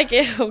I'm like,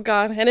 oh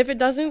God. And if it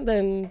doesn't,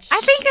 then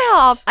I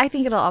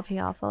think it'll all pay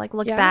off. I'll like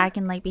look back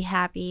and like be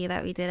happy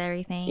that we did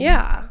everything.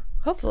 Yeah,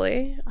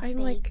 hopefully. Oh, I'm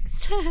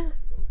thanks.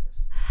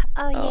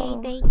 Yay!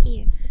 Thank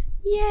you.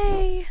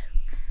 Yay!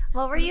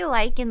 What were you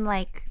like in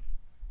like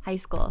high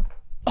school?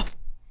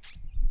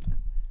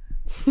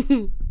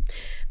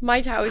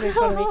 My child always makes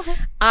fun of me.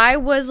 I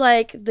was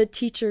like the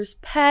teacher's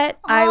pet.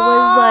 I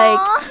was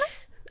like,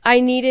 I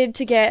needed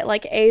to get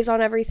like A's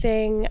on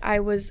everything. I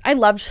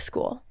loved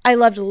school. I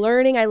loved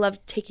learning. I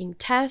loved taking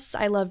tests.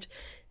 I loved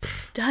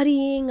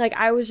studying. Like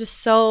I was just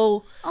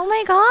so. Oh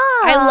my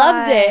God. I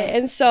loved it.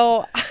 And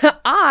so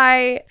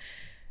my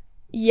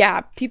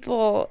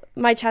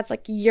chat's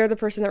like, you're the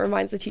person that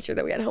reminds the teacher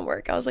that we had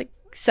homework. I was like,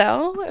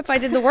 so if I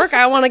did the work,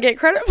 I want to get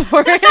credit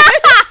for it.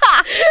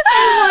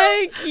 I'm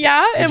like,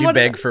 yeah. Did you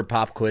beg for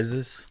pop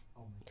quizzes?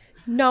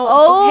 No.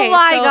 Oh okay,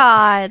 my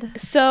God.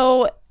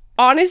 So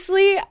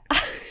honestly,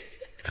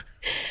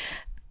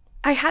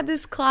 I had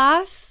this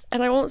class,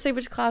 and I won't say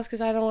which class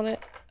because I don't want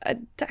to.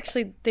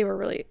 Actually, they were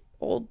really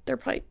old. They're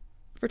probably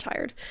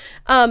retired.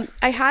 I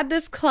had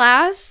this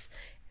class,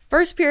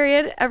 first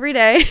period every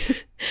day,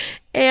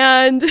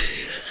 and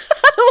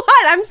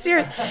What? I'm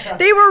serious.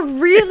 They were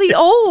really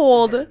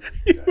old.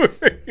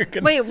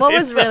 Wait, what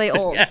was really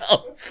old?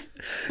 Else.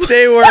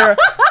 They were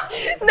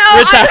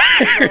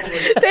retired.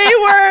 They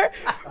were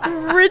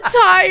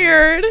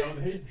retired.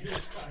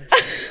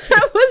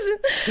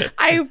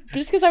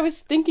 Just because I was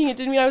thinking it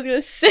didn't mean I was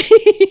gonna say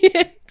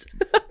it.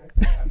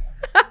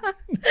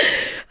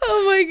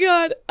 Oh my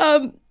god.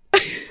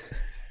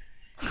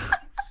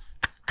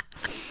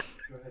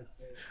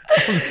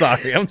 I'm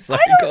sorry. I Go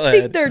don't ahead.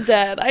 think they're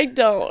dead. I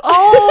don't.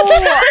 Oh,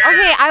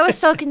 okay. I was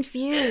so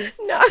confused.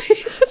 No, I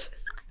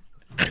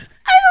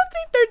don't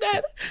think they're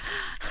dead.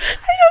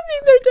 I don't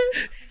think they're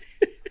dead.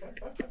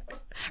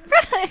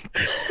 I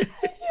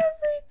can't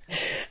breathe.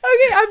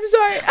 Okay, I'm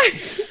sorry.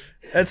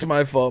 That's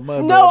my fault. My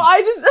No,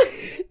 bad.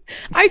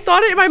 I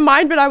thought it in my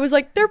mind, but I was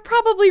like, they're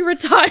probably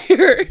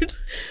retired.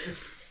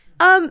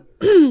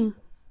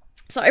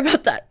 Sorry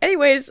about that.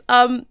 Anyways,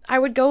 I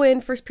would go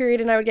in first period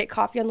and I would get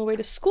coffee on the way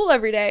to school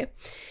every day.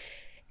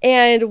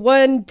 And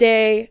one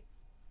day,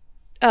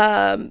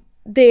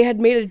 they had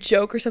made a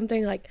joke or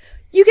something like,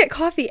 you get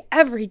coffee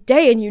every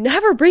day and you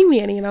never bring me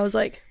any. And I was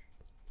like,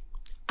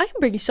 I can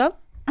bring you some.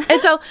 And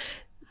so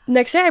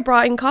next day I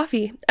brought in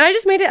coffee. And I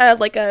just made it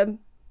like a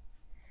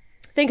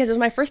thing because it was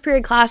my first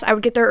period class. I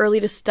would get there early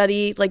to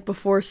study like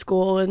before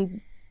school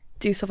and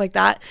do stuff like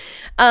that.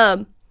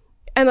 And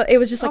it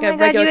was just like a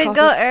regular you would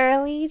coffee. go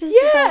early to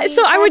Yeah, study?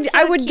 so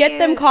I would get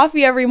them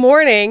coffee every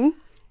morning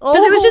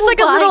because it was just like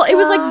a little. It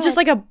was like just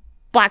like a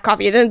black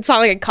coffee. It didn't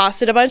sound like it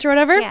costed a bunch or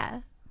whatever. Yeah.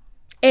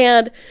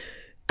 And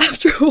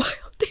after a while,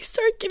 they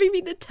started giving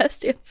me the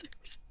test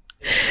answers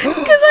because I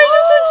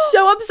just would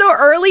show up so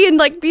early and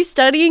like be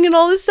studying and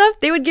all this stuff.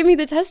 They would give me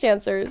the test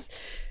answers.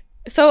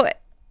 So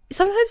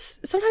sometimes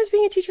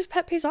being a teacher's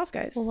pet pays off,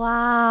 guys.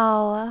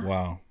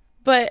 Wow.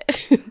 But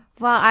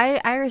Well,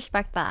 I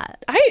respect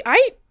that.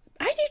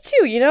 I do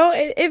too, you know.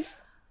 If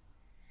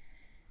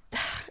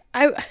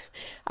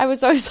I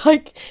was always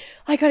like,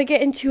 I gotta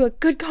get into a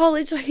good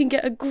college so I can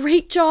get a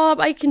great job.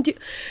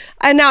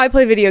 And now I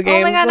play video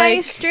games. Oh my god, like,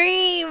 I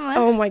stream.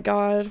 oh my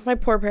god, my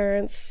poor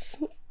parents.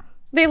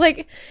 They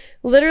like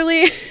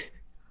literally.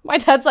 My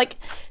dad's like,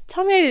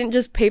 tell me I didn't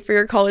just pay for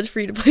your college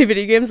for you to play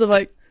video games. I'm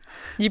like,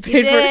 you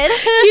paid for it.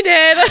 You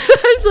did.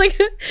 I was like,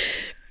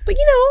 but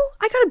you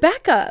know, I got a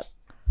backup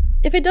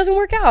if it doesn't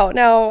work out.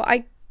 Now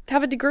I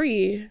have a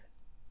degree.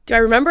 Do I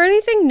remember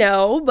anything?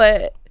 No,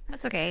 but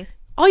That's okay.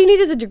 all you need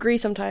is a degree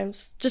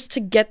sometimes just to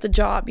get the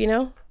job, you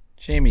know?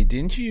 Jamie,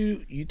 didn't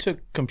you took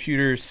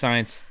computer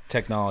science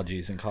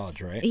technologies in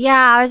college, right?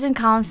 Yeah, I was in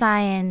comp sci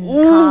in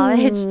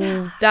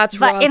college. That's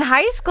But rough. in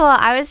high school,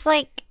 I feel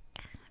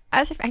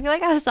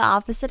like I was the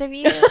opposite of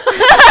you.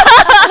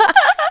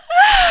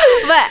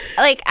 But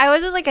like I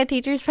wasn't like a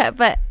teacher's pet,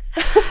 but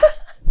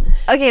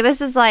okay, this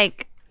is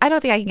like I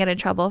don't think I can get in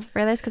trouble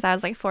for this because I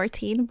was like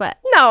 14, but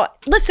No,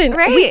 listen,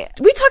 Right.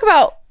 we talk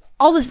about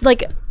all this,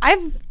 like,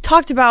 I've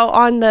talked about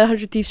on the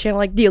 100 Thieves channel,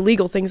 like, the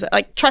illegal things,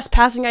 like,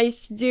 trespassing I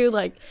used to do,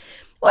 like,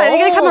 what, are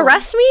you gonna come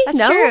arrest me? That's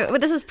No? true.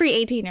 But this was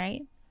pre-18,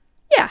 right?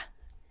 Yeah.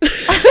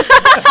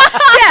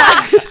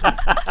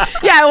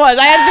 Yeah, it was.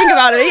 I had to think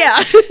about it,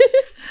 yeah.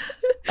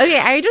 Okay,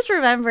 I just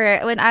remember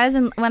when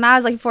I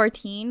was like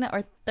 14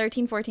 or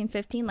 13, 14,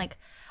 15, like,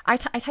 I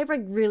type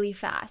like really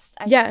fast.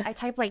 I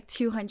type like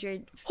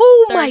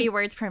 230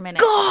 words per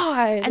minute.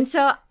 God.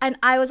 And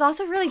I was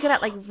also really good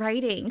at like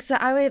writing. So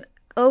I would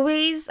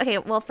always,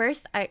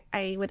 first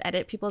I would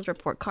edit people's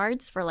report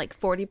cards for like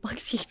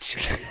 $40 each.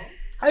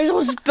 I just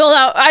want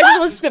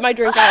to spit my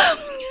drink out.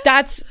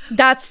 That's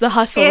the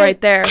hustle right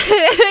there.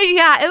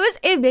 Yeah,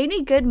 it made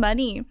me good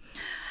money.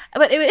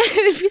 But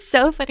it would be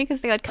so funny because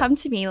they would come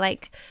to me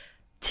like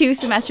 2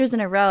 semesters in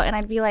a row and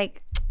I'd be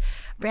like,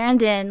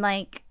 Brandon,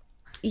 like,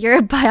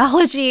 your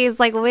biology is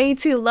like way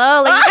too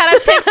low. Like, you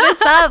gotta pick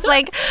this up.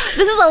 Like,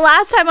 this is the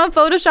last time I'm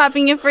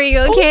photoshopping it for you,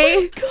 okay?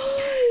 Oh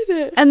my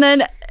God. And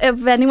then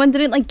if anyone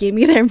didn't like give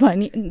me their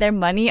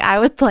money, I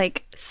would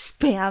like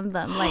spam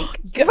them like,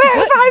 Get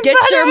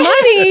your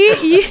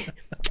money.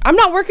 I'm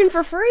not working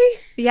for free.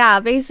 Yeah,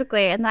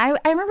 basically. And I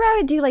remember I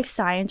would do like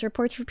science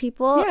reports for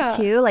people Yeah.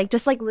 too. Like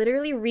just like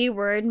literally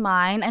reword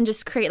mine and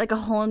just create like a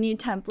whole new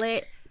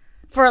template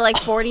for like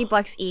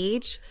 $40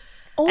 each.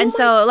 And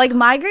so like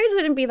my grades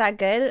wouldn't be that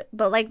good,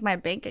 but like my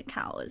bank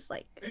account was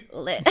like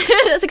lit.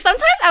 It's like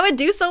sometimes I would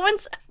do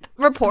someone's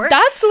report.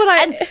 That's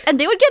what and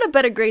they would get a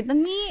better grade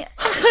than me.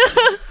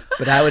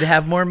 But I would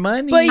have more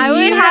money. But I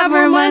would have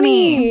more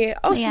money.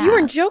 Oh, so Yeah. you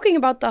weren't joking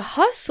about the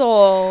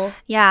hustle.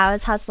 Yeah, I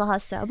was hustle.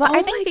 But Oh I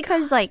my think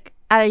because like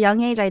at a young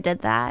age I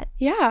did that,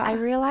 Yeah. I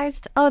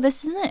realized, oh,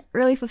 this isn't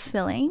really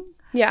fulfilling.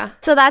 Yeah.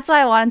 So that's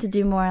why I wanted to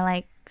do more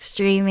like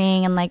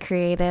streaming and like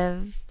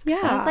creative.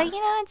 Yeah. So I was like,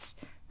 it's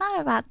not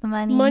about the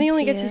money. Money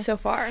only too. gets you so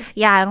far.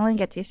 Yeah, it only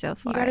gets you so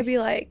far. You gotta be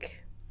like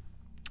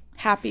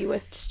happy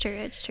with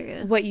It's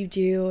true. what you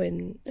do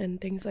and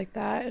things like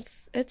that.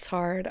 It's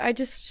hard.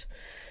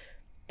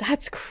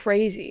 That's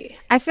crazy.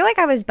 I feel like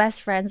I was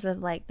best friends with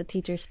like the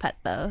teacher's pet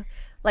though.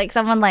 Like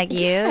someone like you.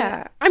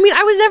 Yeah. I mean,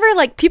 I was never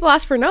like people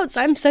ask for notes.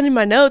 I'm sending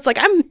my notes. Like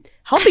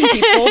helping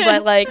people,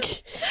 but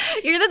like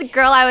you're the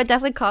girl I would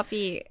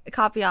definitely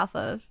copy off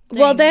of.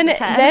 Well, then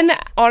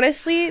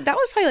honestly, that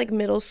was probably like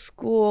middle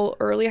school,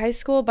 early high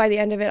school. By the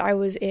end of it, I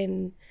was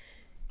in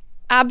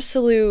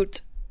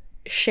absolute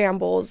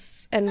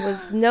shambles and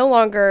was no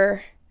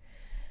longer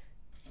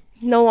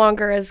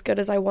as good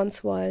as I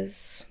once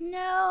was.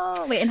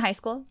 No. Wait, in high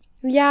school?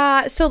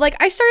 Yeah. So like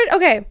I started,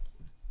 okay.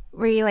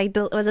 Were you like,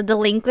 was a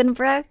delinquent,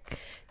 Brooke?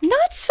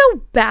 Not so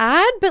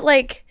bad, but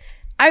like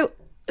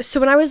so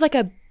when I was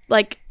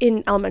like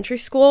in elementary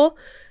school,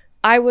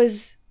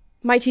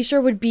 my teacher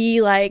would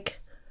be like,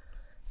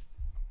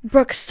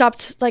 Brooke, stop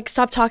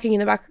talking in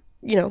the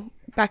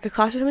back of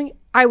class or something.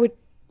 I would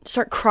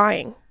start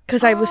crying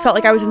because felt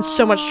like I was in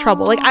so much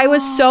trouble. Like I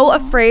was so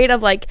afraid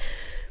of like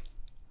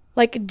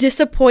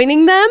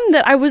disappointing them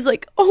that I was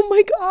like, oh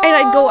my God. And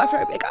I'd go after,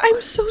 I'd be like, I'm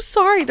so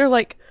sorry. They're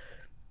like,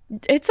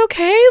 it's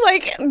okay.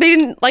 Like they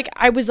didn't, like,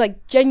 I was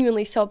like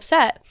genuinely so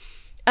upset.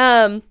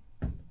 And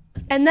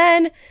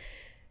then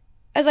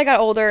as I got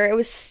older, it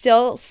was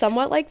still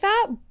somewhat like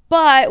that.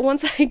 But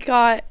once I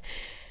got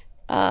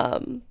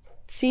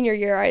senior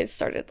year, I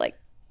started like,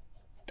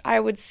 I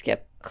would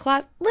skip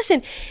class.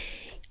 Listen,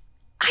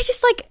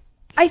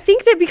 I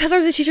think that because I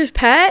was a teacher's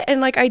pet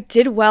and like I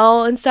did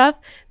well and stuff,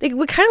 they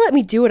would kind of let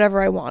me do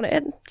whatever I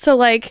wanted. So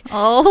like,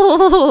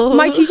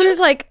 my teachers,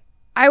 like,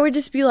 I would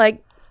just be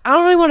like, I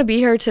don't really want to be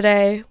here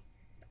today.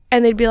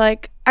 And they'd be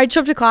like, I'd show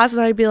up to class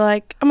and I'd be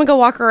like, I'm gonna go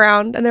walk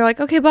around. And they're like,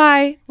 okay,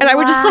 bye. And I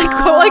would just like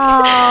go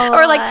like,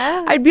 or like,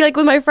 I'd be like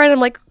with my friend, I'm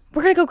like,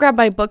 we're gonna go grab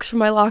my books from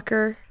my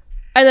locker.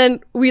 And then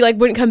we like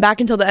wouldn't come back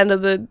until the end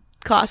of the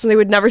class and they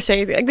would never say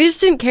anything. Like they just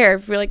didn't care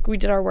if we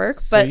did our work.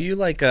 So but you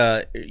like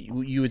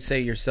you would say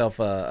yourself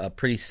a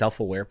pretty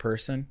self-aware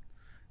person?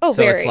 Oh,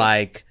 so very. It's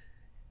like,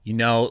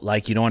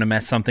 like you don't want to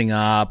mess something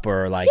up,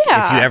 or like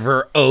if you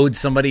ever owed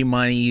somebody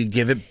money, you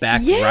give it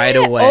back right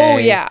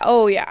away.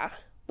 Oh yeah.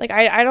 Like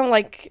I don't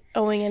like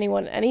owing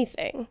anyone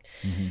anything.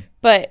 Mm-hmm.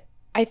 But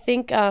I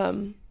think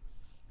there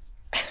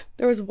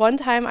was one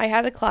time I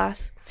had a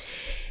class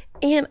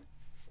and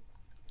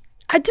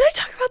did I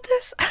talk about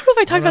this? I don't know if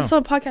I talked about this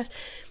on the podcast.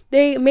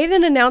 They made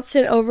an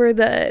announcement over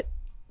the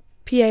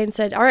PA and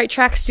said, all right,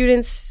 track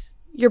students,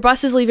 your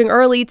bus is leaving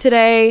early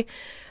today.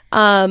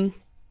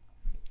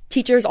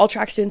 Teachers, all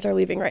track students are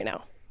leaving right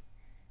now.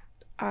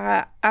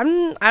 I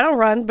don't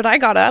run, but I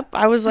got up.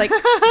 I was like,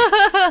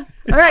 all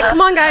right,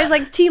 come on guys,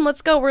 like team,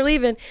 let's go. We're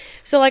leaving.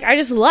 So like, I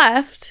just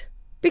left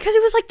because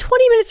it was like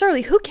 20 minutes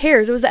early. Who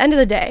cares? It was the end of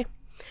the day.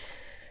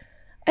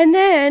 And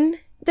then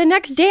the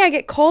next day I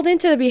get called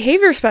into the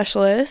behavior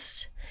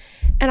specialist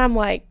and I'm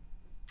like,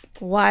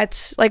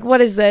 what? Like, what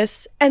is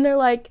this? And they're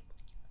like,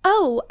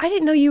 oh, I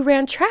didn't know you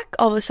ran track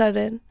all of a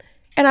sudden.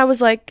 And I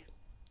was like,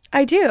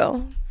 I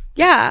do.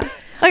 Yeah.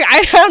 Like,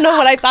 I don't know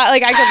what I thought.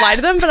 Like, I could lie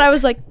to them, but I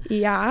was like,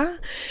 yeah.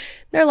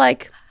 They're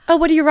like, oh,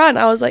 what do you run?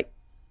 I was like,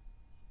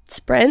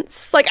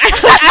 sprints. Like, I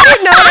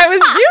didn't know what I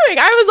was doing.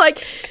 I was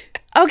like,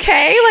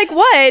 okay, like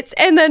what?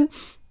 And then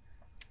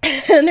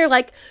and they're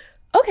like,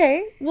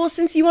 okay, well,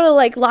 since you want to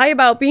like lie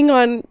about being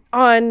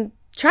on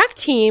track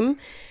team,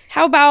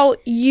 how about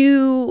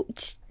you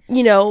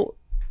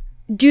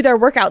do their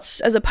workouts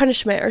as a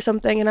punishment or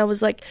something? And I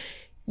was like,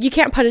 you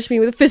can't punish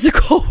me with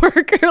physical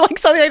work or like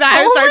something like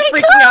that. I started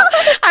freaking out.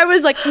 I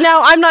was like,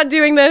 no, I'm not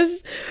doing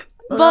this.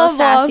 Blah,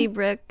 sassy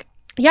Brooke.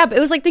 Yeah, but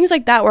it was like things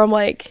like that where I'm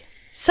like,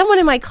 someone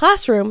in my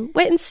classroom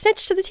went and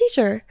snitched to the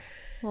teacher.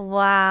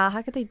 Wow,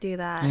 how could they do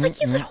that? I'm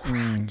like, you little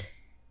rat.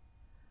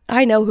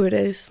 I know who it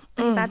is.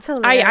 That's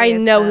hilarious. I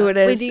know who it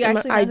is. Wait, do you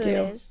actually know who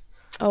it is?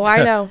 Oh,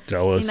 I know.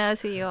 She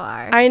knows who you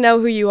are. I know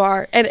who you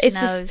are. And she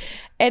knows. Just,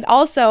 and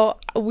also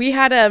we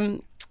had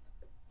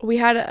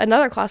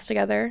another class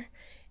together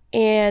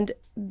and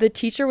the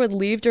teacher would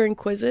leave during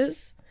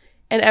quizzes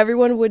and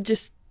everyone would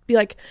just be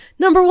like,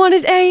 number 1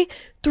 is A,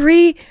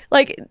 3,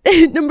 like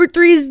number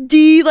 3 is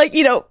D, like,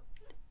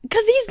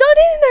 because he's not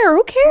in there.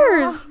 Who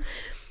cares?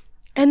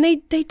 And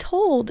they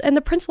told, and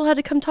the principal had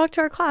to come talk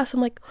to our class.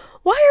 I'm like,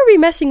 why are we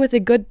messing with a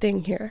good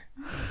thing here?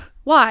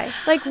 Why?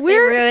 Like they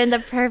ruined the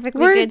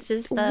perfectly good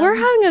system. We're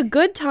having a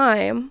good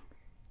time,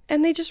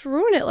 and they just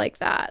ruin it like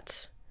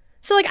that.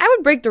 So like I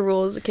would break the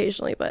rules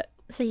occasionally, but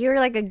so you're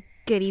like a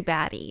goody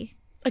baddie.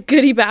 A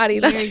goody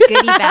baddie. You're a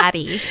goody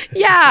baddie.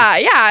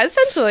 Yeah,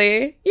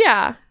 essentially.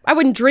 Yeah, I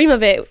wouldn't dream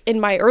of it in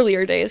my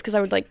earlier days because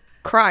I would like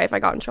cry if I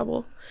got in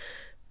trouble.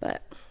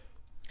 But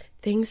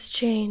things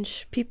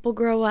change. People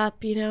grow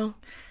up, People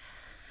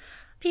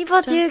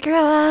do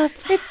grow up.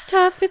 It's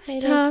tough. It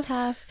is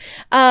tough.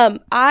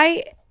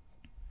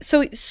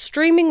 So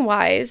streaming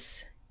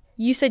wise,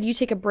 you said you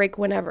take a break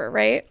whenever,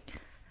 right?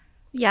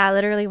 Yeah,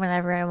 literally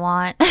whenever I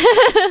want.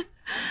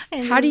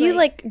 How do you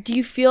do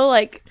you feel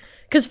like,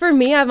 because for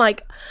me, I'm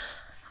like,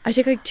 I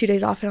take like 2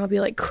 days off and I'll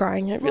be like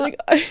crying and I'll be like,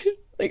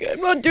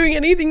 I'm not doing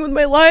anything with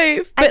my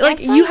life. But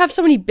like you have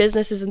so many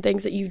businesses and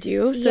things that you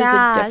do. So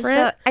it's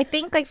different. So I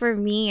think like for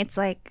me, it's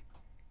like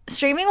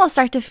streaming will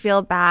start to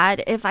feel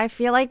bad if I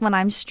feel like when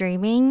I'm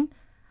streaming,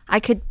 I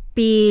could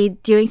be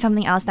doing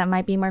something else that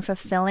might be more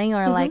fulfilling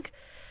or like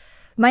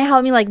might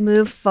help me like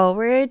move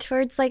forward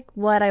towards like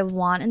what I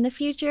want in the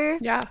future.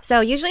 Yeah.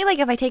 So usually like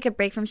if I take a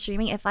break from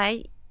streaming, if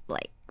I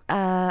like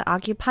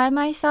occupy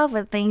myself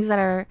with things that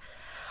are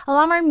a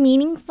lot more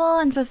meaningful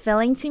and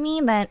fulfilling to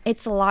me, then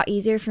it's a lot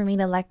easier for me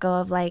to let go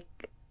of like,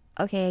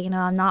 okay, you know,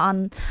 I'm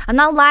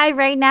not live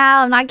right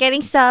now, I'm not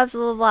getting subs,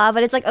 blah blah blah,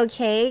 but it's like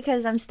okay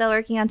because I'm still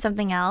working on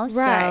something else.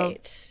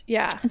 Right. So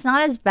yeah. it's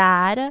not as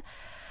bad,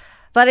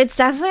 but it's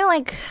definitely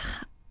like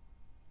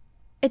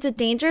it's a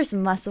dangerous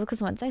muscle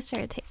because once I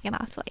started taking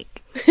off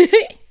like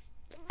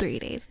 3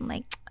 days, I'm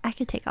like, I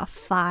could take off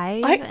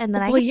 5, and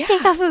then I could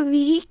take off a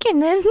week,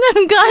 and then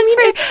I'm gone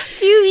for a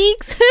few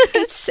weeks.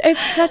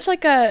 It's such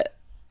like a,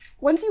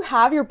 once you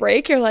have your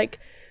break, you're like,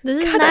 This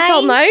is God, nice. that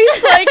felt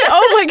nice. Like,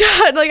 oh my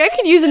God, like I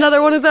could use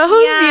another one of those,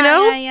 you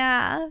know?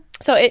 Yeah.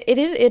 So it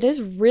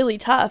is really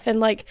tough, and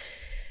like,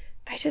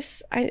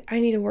 I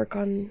need to work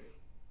on,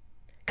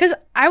 because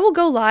I will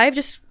go live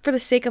just for the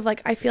sake of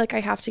like, I feel like I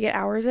have to get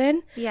hours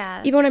in.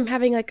 Yeah. Even when I'm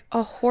having like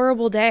a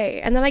horrible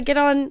day, and then I get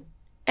on,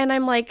 and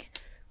I'm like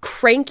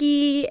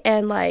cranky,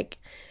 and like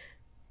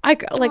we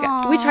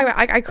talk about,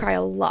 I cry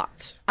a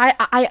lot.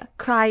 I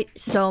cry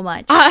so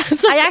much.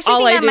 It's like I actually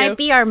all think that do. might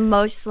be our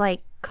most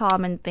like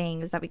common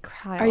thing is that we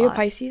cry. Are you a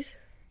Pisces?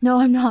 No,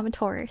 I'm not. I'm a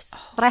Taurus,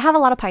 but I have a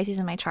lot of Pisces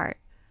in my chart.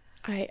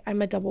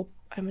 I'm a double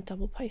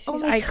Pisces. Oh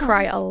my I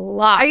cry gosh. a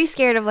lot. Are you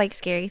scared of like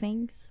scary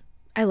things?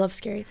 I love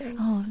scary things.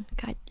 Oh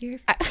God, you're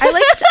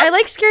I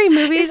like scary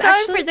movies. so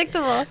actually.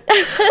 unpredictable.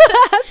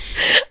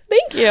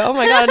 Thank you. Oh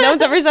my God, no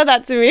one's ever said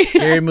that to me.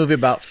 Scary movie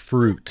about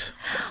fruit.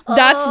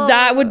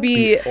 That would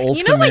be. Ultimate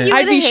You know what you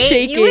I'd would be hate?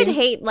 shaking. You would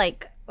hate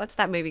like what's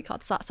that movie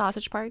called?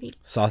 Sausage Party.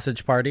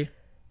 Sausage Party.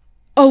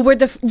 Oh, where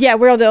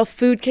the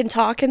food can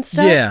talk and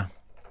stuff. Yeah.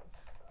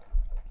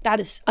 That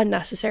is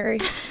unnecessary.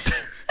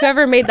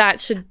 Whoever made that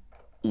should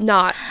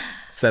not.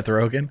 Seth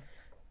Rogen.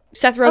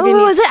 Seth Rogen.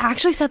 Oh, needs, is it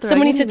actually Seth Rogen?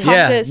 Someone needs to talk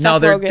Yeah. to Seth No,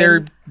 Rogen.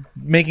 they're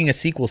making a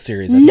sequel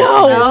series. No!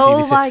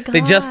 Oh my They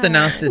just God.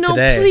 announced it No,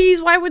 today.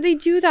 please. Why would they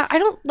do that? I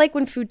don't like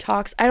when food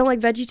talks. I don't like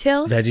Veggie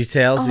Tales. Veggie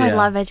Tales. Oh, yeah. I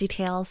love Veggie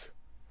Tales.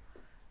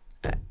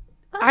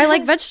 I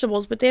like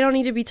vegetables, but they don't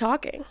need to be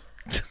talking.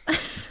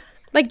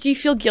 Like, do you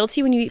feel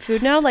guilty when you eat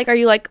food now? Like, are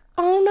you like,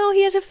 oh no,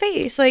 he has a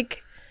face,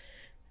 like,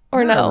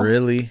 or Not no?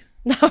 really.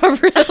 Not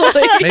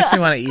really. Makes me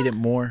want to eat it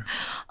more.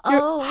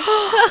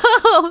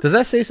 Oh. Does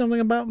that say something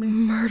about me?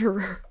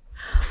 Murderer.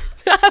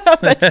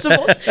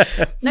 Vegetables.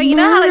 No, you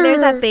know how like there's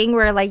that thing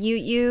where like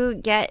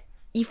you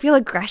feel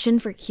aggression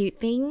for cute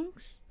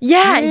things.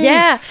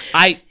 Yeah.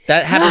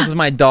 That happens with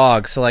my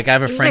dog. So like I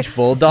have a French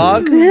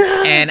bulldog,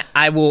 and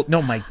I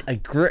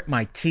grit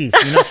my teeth.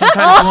 You know,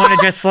 sometimes you want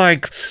to just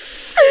like,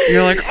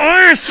 you're like,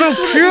 oh, you're so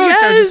cute.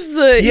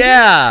 Yes.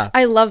 Yeah.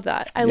 I love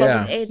that. I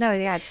love Yeah. it.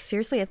 It's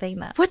seriously a thing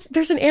though.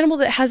 There's an animal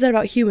that has that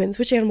about humans.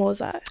 Which animal is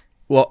that?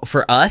 Well,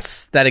 for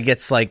us, that it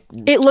gets like,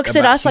 It looks at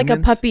about us like a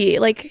humans. puppy.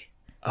 Like,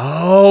 Oh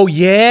I don't know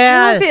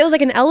yeah. if it was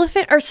like an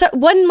elephant or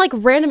one like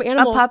random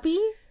animal. A puppy?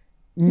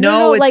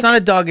 No, it's like not a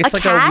dog. It's a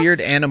like cat? a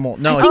weird animal.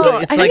 No, I think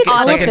it's it's like an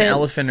elephants.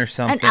 elephant or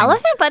something. An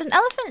elephant? But an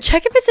elephant.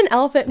 Check if it's an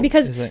elephant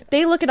because Is it?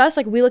 they look at us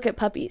like we look at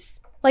puppies.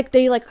 Like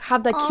they like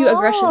have that cute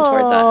aggression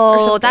towards us. Or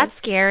Oh, something. that's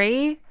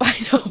scary.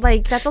 I know.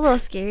 Like that's a little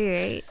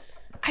scary,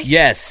 right?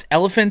 Yes,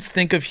 elephants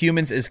think of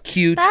humans as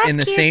cute That's in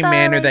the cute, same though.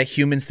 manner that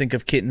humans think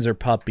of kittens or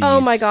puppies. Oh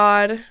my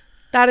God,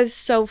 that is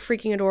so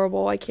freaking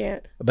adorable. I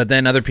can't. But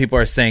then other people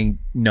are saying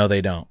no,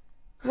 they don't.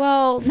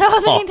 Well, No,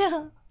 they False.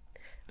 don't.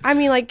 I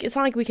mean, like it's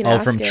not like we can Oh,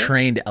 ask from it.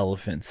 trained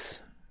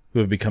elephants who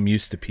have become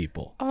used to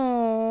people.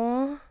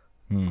 Aww.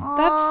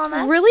 Aw,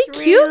 That's really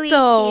cute,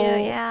 though.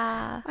 cute,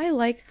 yeah. I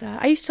like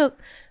that. I used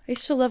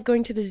to love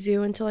going to the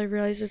zoo until I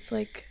realized it's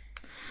like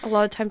a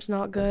lot of times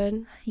not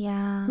good.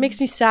 Yeah. It makes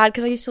me sad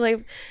because I used to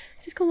like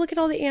just go look at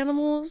all the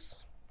animals.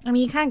 I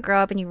mean, you kind of grow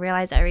up and you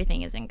realize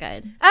everything isn't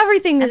good.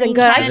 Everything isn't You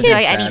good. I can't can't.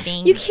 enjoy bad.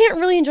 anything. You can't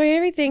really enjoy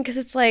everything because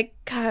it's like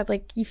God.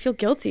 Like you feel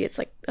guilty. It's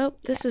like oh,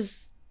 this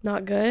is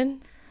not good.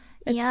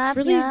 It's Yep,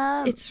 really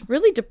yep. it's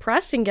really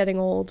depressing getting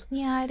old.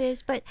 Yeah, it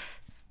is. But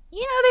you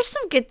know, there's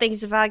some good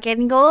things about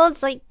getting old.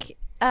 It's like,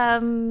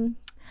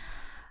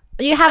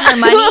 you have more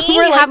money.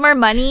 We're You like- have more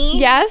money.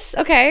 Yes.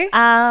 Okay.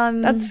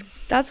 That's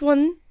That's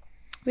one.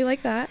 We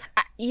like that.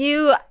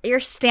 your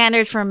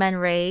standards for men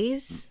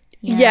raise.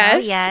 You know?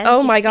 Yes. Oh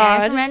your my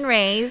standards God. For men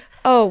raise.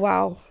 Oh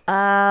wow.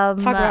 Talk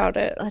Talk about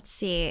it. Let's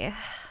see.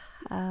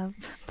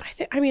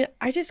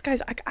 I just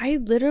guys, I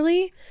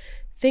literally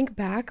think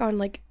back on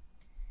like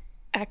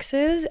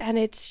exes, and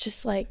it's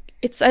just like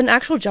it's an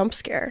actual jump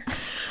scare.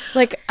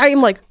 Like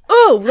I'm like,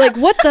 oh, like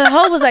what the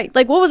hell was I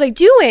like? What was I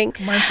doing?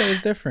 Mindset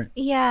was different.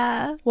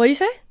 Yeah. What do you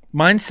say?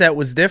 Mindset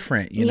was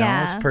different. You know,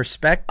 Yeah. it's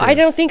perspective. I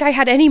don't think I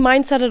had any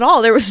mindset at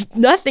all. There was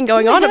nothing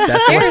going on That's what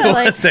upstairs. it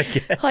Like, was, I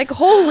guess. like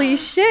holy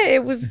shit,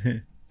 it was.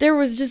 There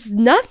was just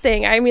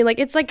nothing. I mean, like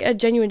it's like a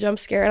genuine jump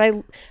scare,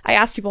 and I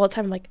ask people all the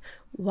time, like,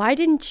 why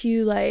didn't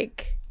you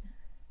like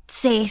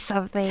Say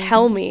something.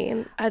 tell me?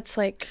 And it's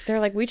like they're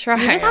like, we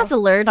tried. You just have to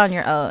learn on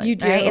your own. You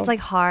do. Right? It's like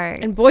hard.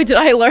 And boy, did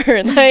I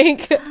learn!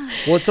 Like,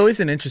 Well, it's always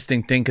an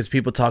interesting thing because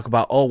people talk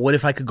about, oh, what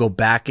if I could go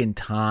back in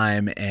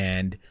time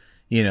and,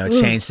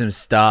 change some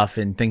stuff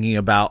and thinking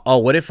about,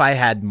 what if I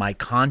had my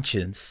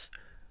conscience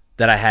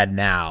that I had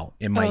now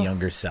in my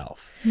younger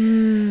self?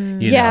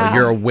 You know,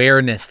 your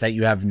awareness that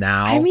you have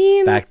now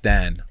back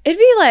then. It'd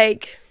be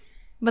like...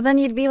 But then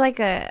you'd be like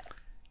a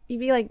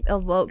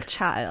woke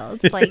child.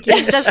 Like, you're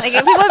just like,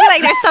 people would be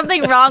like, there's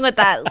something wrong with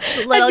that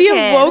little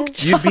kid. A woke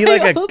child. You'd be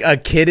like a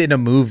kid in a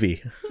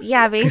movie.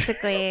 Yeah,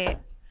 basically.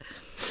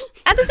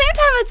 At the same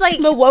time, it's like...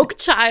 I'm a woke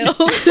child.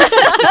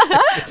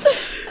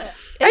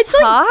 It's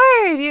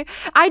hard.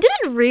 I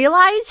didn't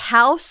realize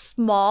how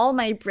small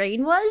my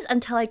brain was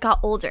until I got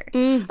older.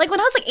 Like,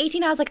 when I was like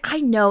 18, I was like, I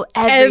know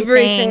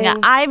everything.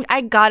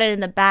 I got it in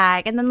the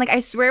bag. And then, like, I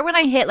swear when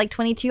I hit like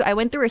 22, I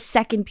went through a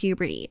second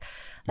puberty.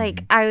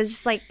 Like, I was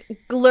just like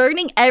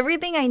learning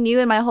everything I knew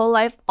in my whole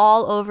life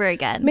all over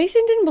again.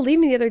 Mason didn't believe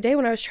me the other day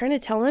when I was trying to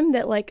tell him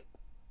that, like,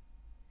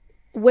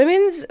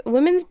 women's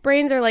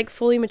brains are like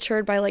fully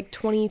matured by like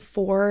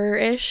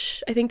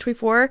 24-ish, I think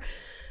 24,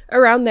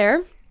 around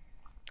there.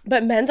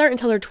 But men's aren't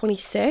until they're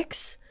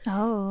 26.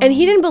 Oh. And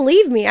he didn't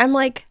believe me.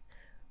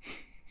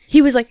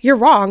 He was like, you're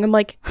wrong. I'm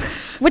like,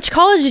 which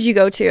college did you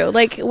go to?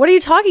 Like, what are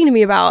you talking to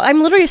me about?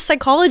 I'm literally a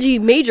psychology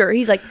major.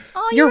 He's like,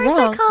 you're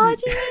wrong. A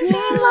psychology major?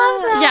 I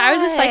love that. Yeah, I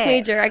was a psych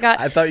major.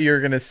 I thought you were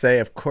going to say,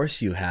 of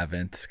course you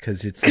haven't,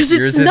 because yours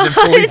isn't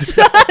fully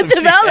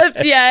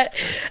developed yet.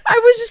 I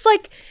was just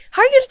like,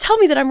 how are you going to tell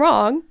me that I'm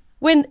wrong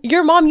when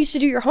your mom used to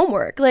do your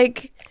homework?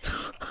 Like,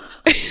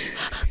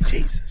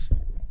 Jesus.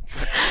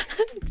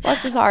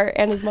 Bless his heart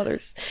and his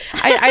mother's.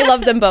 I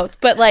love them both.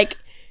 But, like,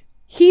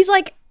 he's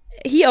like,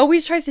 he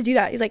always tries to do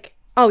that. He's like,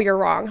 oh, you're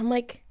wrong. I'm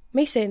like,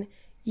 Mason,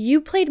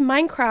 you played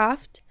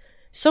Minecraft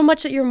so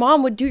much that your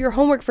mom would do your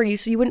homework for you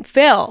so you wouldn't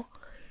fail.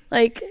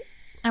 Like,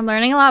 I'm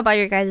learning a lot about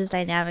your guys'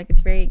 dynamic.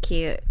 It's very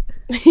cute.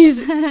 It's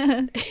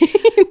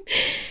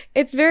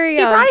very...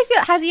 He probably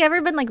has he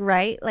ever been, like,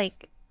 right?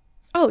 Like...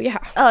 Oh, yeah.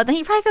 Oh, then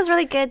he probably feels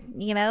really good,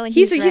 you know? And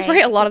he's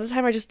right a lot of the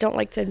time. I just don't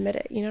like to admit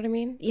it. You know what I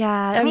mean?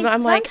 Yeah.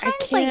 I'm like, I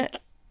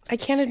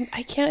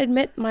can't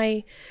admit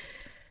my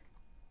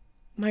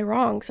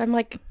wrongs. I'm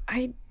like,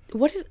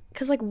 what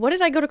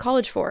did I go to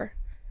college for?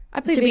 I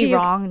played to be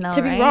wrong. No,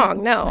 to right? be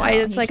wrong. No, no.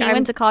 It's like I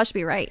went to college to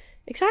be right.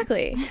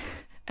 Exactly.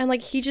 And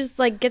like he just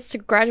like gets to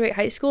graduate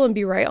high school and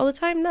be right all the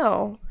time.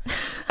 No,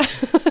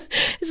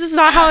 this is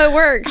not how it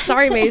works.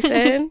 Sorry,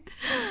 Mason.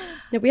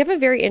 No, we have a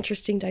very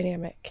interesting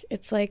dynamic.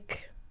 It's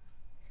like,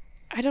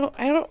 I don't.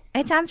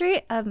 It sounds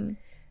very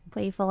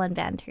playful and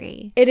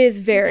bantery. It is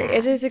very. Yeah,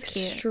 it is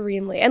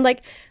extremely. Cute. And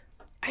like,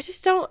 I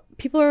just don't.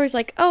 People are always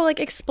like, oh, like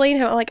explain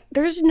him. I'm like,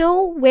 there's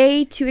no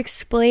way to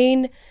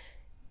explain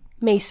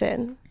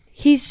Mason.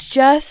 He's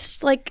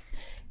just like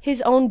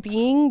his own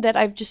being that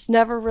I've just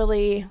never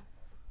really.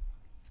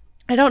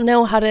 I don't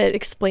know how to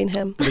explain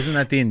him. Isn't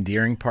that the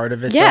endearing part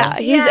of it? Yeah,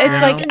 though?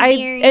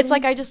 It's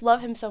like I just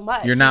love him so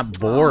much. You're not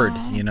bored,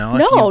 you know.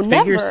 No, if you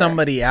figure never.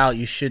 somebody out,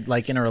 you should,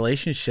 like in a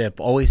relationship,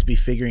 always be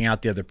figuring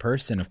out the other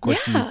person. Of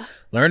course, you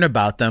learn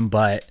about them,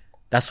 but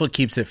that's what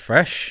keeps it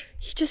fresh.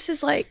 He just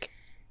is like,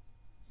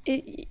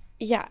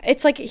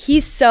 it's like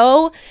he's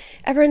so.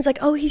 Everyone's like,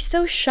 oh, he's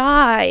so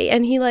shy,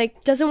 and he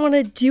like doesn't want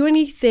to do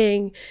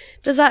anything.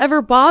 Does that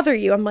ever bother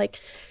you? I'm like,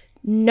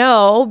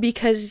 no,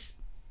 because.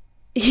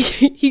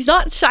 He's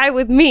not shy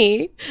with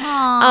me.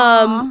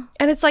 Aww.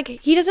 And it's like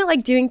he doesn't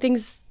like doing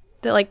things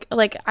that like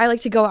I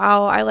like to go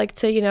out, I like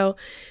to, you know,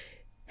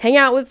 hang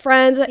out with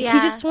friends. He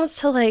just wants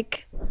to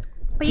like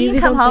but you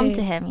can come home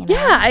to him, you know.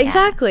 Yeah,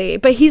 exactly.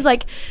 But he's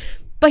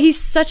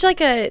such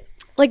like a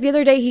like the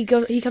other day he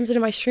comes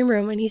into my stream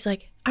room and he's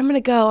like, I'm gonna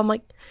go. I'm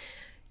like,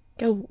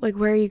 go, like,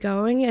 where are you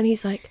going? And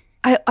he's like,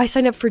 I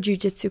signed up for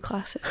jujitsu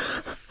classes.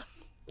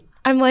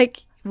 I'm like,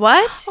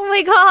 what? Oh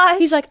my gosh.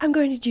 He's like, I'm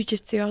going to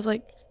jujitsu. I was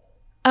like,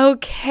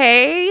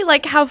 okay,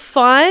 like have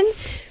fun.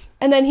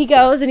 And then he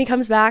goes and he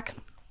comes back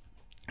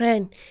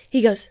and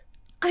he goes,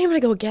 I'm gonna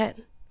go again.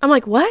 I'm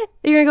like, what?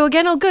 You're gonna go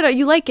again? Oh good,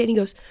 you like it? And he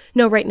goes,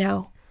 no, right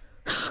now.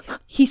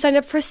 He signed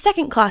up for a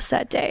second class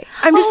that day.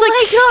 I'm just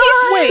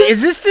wait,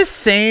 is this the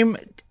same?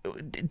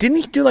 Didn't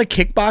he do like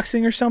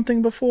kickboxing or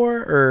something before,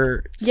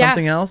 or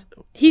something else?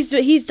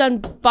 He's done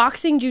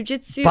boxing,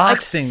 jujitsu.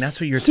 Boxing, that's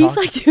what you're talking. He's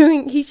like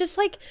doing. He just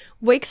like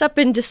wakes up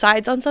and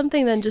decides on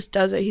something, then just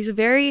does it. He's a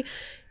very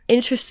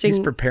interesting. He's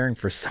preparing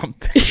for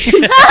something.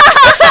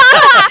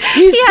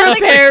 He's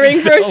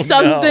preparing for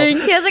something.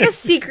 He has like a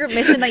secret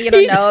mission that you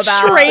don't know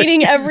about. He's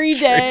training every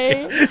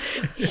day.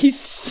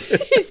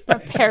 He's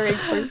preparing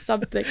for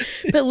something.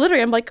 But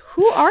literally, I'm like,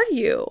 who are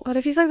you? What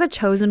if he's like the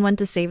chosen one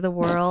to save the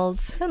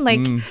world? And like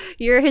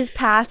you're his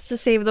path to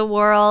save the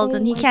world,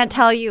 and he can't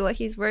tell you what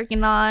he's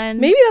working on.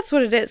 Maybe that's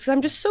what it is. 'Cause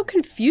I'm just so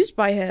confused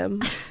by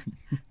him.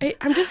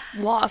 I'm just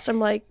lost. I'm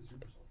like,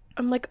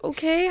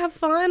 okay, have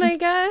fun, I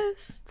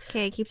guess.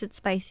 Okay, it keeps it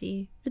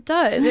spicy. It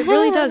does. It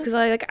really does. Because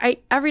I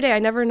every day I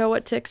never know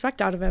what to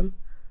expect out of him.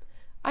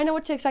 I know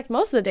what to expect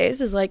most of the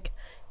days is like,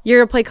 you're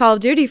gonna play Call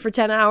of Duty for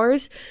 10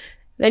 hours,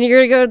 then you're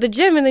gonna go to the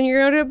gym, and then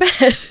you're gonna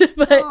go to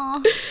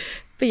bed.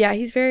 but yeah,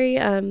 he's very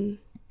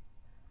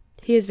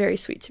he is very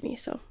sweet to me.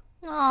 So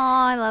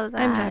I love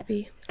that.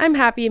 I'm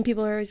happy, and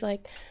people are always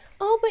like,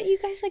 oh, but you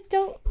guys like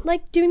don't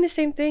like doing the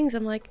same things.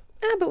 I'm like,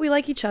 but we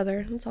like each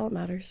other. That's all that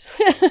matters.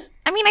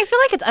 I mean, I feel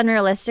like it's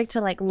unrealistic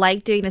to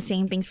like doing the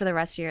same things for the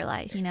rest of your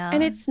life, you know?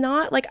 And it's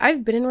not like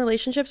I've been in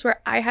relationships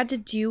where I had to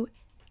do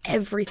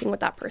everything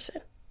with that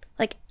person.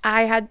 Like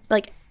I had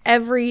like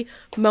every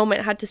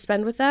moment I had to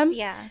spend with them.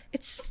 Yeah.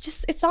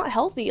 It's not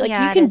healthy. Like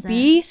Yeah, you can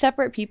be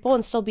separate people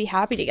and still be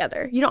happy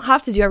together. You don't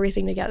have to do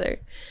everything together.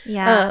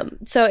 Yeah.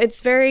 So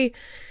it's very,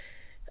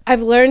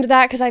 I've learned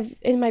that because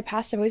in my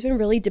past, I've always been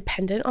really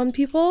dependent on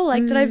people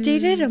like that I've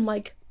dated. I'm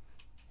like,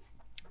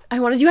 I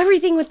want to do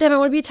everything with them. I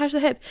want to be attached to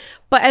the hip.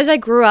 But as I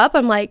grew up,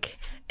 I'm like,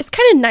 it's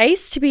kind of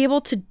nice to be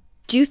able to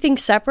do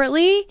things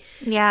separately.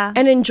 Yeah.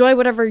 And enjoy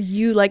whatever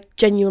you like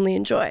genuinely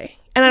enjoy.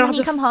 And I don't have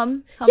to come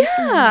home.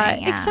 Yeah,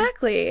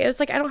 exactly. It's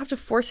like I don't have to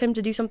force him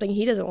to do something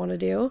he doesn't want to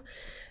do.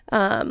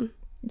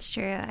 It's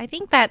true. I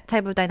think that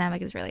type of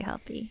dynamic is really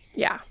healthy.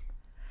 Yeah.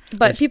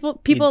 But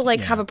people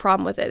have a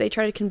problem with it. They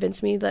try to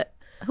convince me that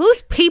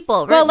who's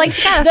people? Well, like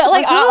a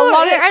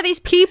lot of are these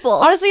people?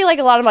 Honestly, like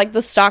a lot of like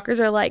the stalkers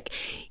are like,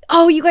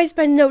 oh, you guys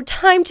spend no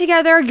time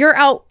together. You're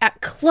out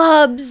at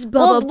clubs.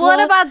 Blah, blah, blah. What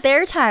about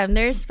their time?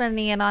 They're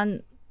spending it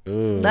on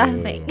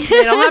nothing.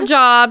 They don't have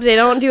jobs. They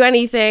don't do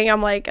anything.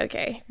 I'm like,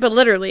 okay. But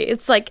literally,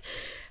 it's like,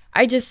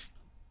 it's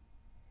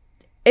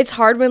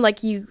hard when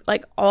like you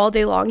like all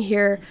day long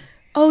hear,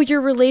 oh,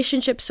 your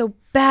relationship's so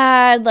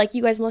bad. Like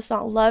you guys must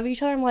not love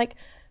each other. I'm like,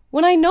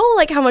 when I know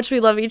like how much we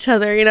love each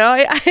other, you know,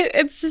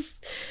 it's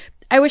just,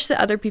 I wish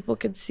that other people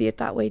could see it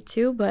that way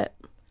too. But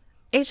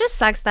it just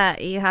sucks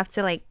that you have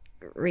to like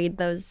read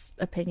those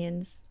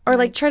opinions or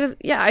like try to,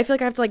 I feel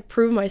like I have to like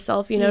prove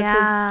myself, you know,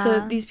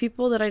 to these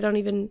people that I don't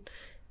even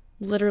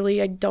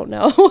literally I don't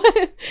know.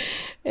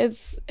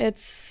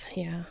 it's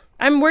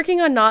I'm working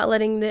on not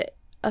letting it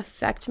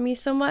affect me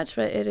so much,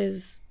 but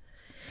it's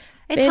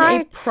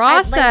hard. A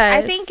process.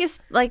 I think it's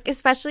like,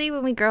 especially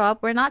when we grow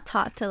up, we're not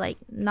taught to like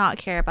not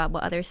care about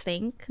what others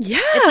think. Yeah,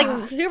 it's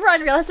like super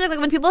unrealistic. Like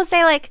when people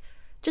say like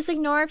just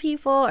ignore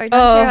people or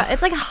don't care,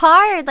 it's like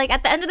hard. Like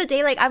at the end of the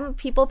day, like I'm a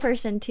people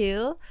person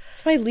too.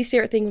 It's my least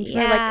favorite thing when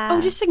people are like,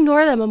 oh, just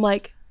ignore them. I'm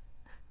like,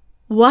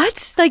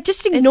 what? Like,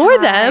 just ignore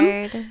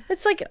them.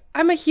 It's like,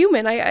 I'm a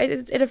human.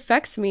 It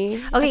affects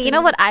me. Okay, you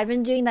know what I've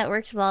been doing that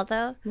works well,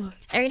 though? What?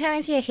 Every time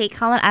I see a hate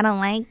comment I don't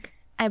like,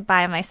 I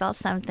buy myself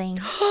something.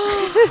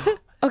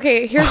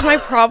 Okay, here's my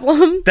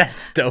problem.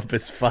 That's dope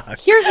as fuck.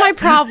 Here's my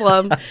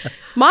problem.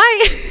 Here's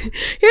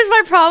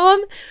my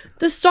problem.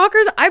 The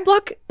stalkers, I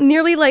block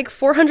nearly like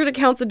 400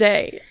 accounts a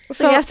day.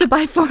 So you have to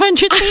buy 400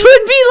 things?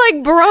 I would be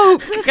like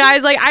broke,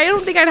 guys. Like, I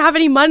don't think I'd have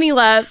any money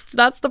left.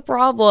 That's the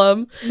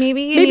problem.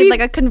 Maybe you need like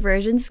a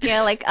conversion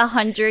scale, like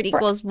 100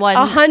 equals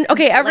 1.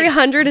 Okay, every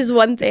 100 is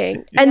one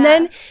thing.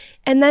 Yeah.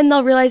 And then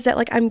they'll realize that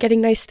like I'm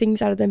getting nice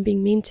things out of them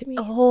being mean to me.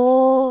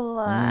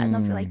 And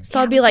they'll be like, so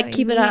I'll be like,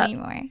 keep it up.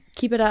 Anymore.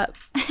 Keep it up.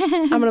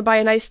 I'm gonna buy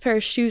a nice pair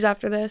of shoes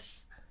after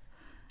this.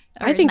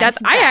 I think I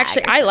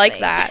like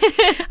that.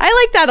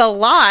 I like that a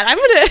lot. I'm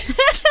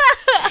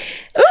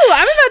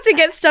about to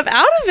get stuff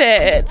out of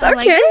it. I'm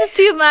okay. Like, this is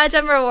too much.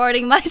 I'm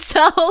rewarding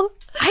myself.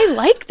 I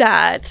like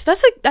that.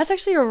 That's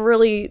actually a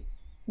really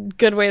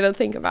good way to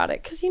think about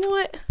it. Because you know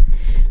what?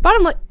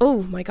 Bottom line,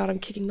 oh my God, I'm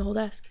kicking the whole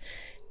desk.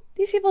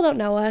 These people don't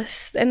know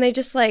us, and they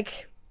just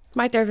like,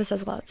 my therapist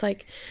says a lot. It's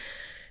like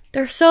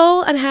they're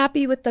so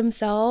unhappy with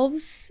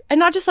themselves, and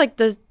not just like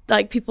the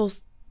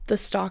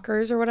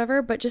stalkers or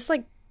whatever, but just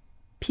like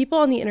people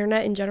on the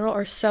internet in general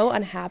are so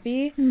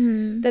unhappy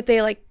that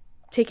they like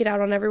take it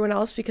out on everyone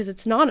else because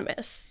it's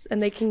anonymous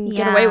and they can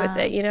get away with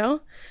it, you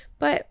know?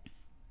 But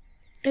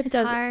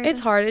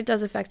it's hard. It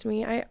does affect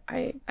me. I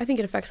think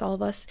it affects all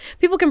of us.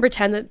 People can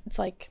pretend that it's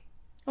like,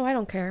 oh, I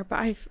don't care,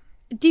 but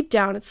deep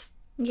down it's,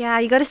 yeah,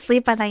 you go to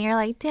sleep at night, you're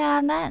like,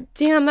 damn, that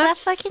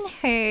fucking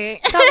hurt.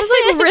 That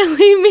was like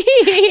really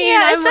mean.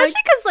 Yeah, especially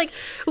because like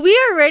we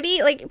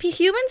already, like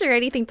humans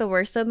already think the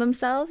worst of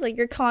themselves. Like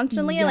you're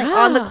constantly like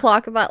on the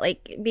clock about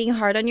like being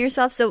hard on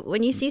yourself. So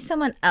when you see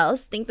someone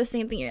else think the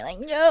same thing, you're like,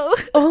 no.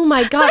 Oh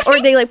my God. Or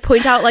they like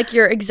point out like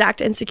your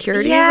exact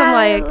insecurities. Yeah,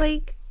 I'm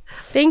like,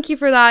 thank you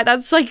for that.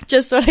 That's like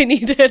just what I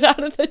needed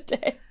out of the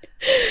day.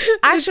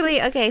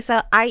 Actually, okay,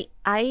 so I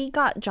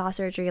got jaw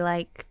surgery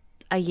like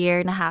a year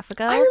and a half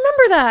ago. I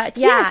remember that.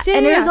 Yeah.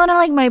 And it was one of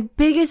like my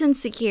biggest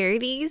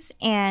insecurities.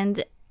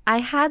 And I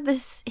had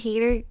this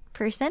hater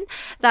person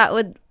that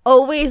would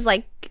always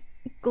like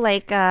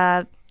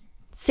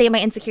say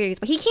my insecurities,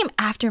 but he came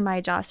after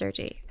my jaw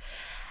surgery.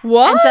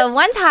 What? And so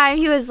one time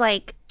he was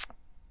like,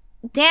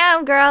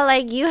 damn girl,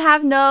 like you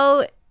have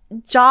no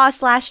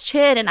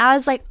jaw/chin, and I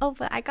was like, oh,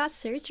 but I got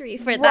surgery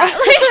for that.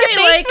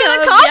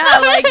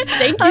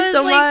 Thank you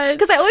so much.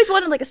 Because I always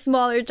wanted like a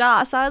smaller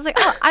jaw, so I was like,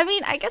 oh, I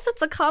mean, I guess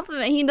it's a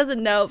compliment. He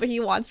doesn't know, but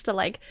he wants to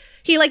like,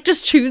 he like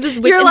just chooses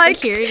which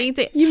insecurity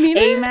to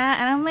aim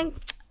at, and I'm like,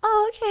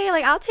 oh, okay,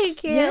 like I'll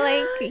take it. Yeah.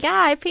 Like, yeah,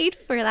 I paid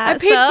for that. I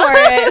paid for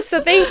it,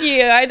 so thank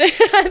you. I did.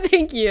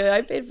 Thank you.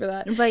 I paid for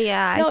that. But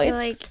yeah, I feel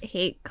like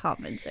hate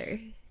comments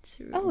are.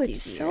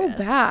 It's so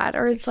bad.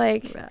 Or it's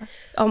like,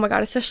 oh my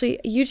God, especially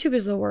YouTube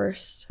is the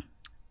worst.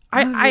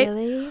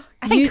 Really?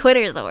 I think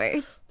Twitter is the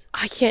worst.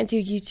 I can't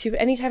do YouTube.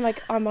 Anytime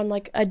like I'm on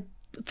like a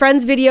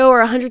Friends video or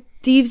 100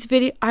 Thieves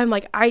video, I'm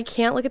like, I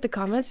can't look at the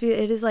comments.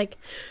 It is like,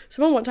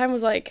 someone one time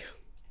was like,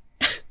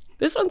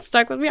 this one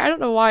stuck with me. I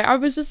don't know why. I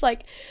was just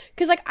like,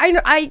 because like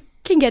I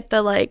can get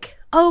the like,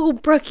 oh,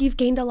 Brooke, you've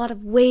gained a lot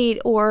of weight,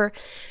 or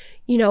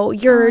you know,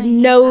 your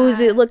nose,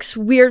 it looks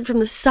weird from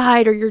the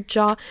side, or your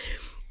jaw.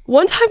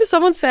 One time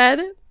someone said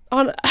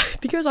on, I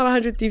think it was on a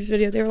 100 Thieves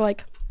video, they were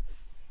like,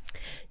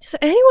 does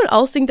anyone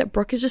else think that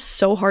Brooke is just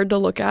so hard to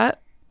look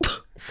at?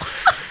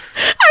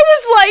 I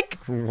was like,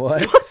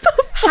 what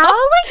the how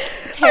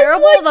like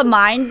terrible of a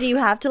mind do you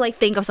have to like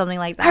think of something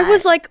like that? I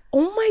was like,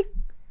 oh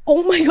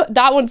my god,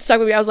 that one stuck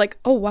with me. I was like,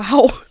 oh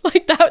wow,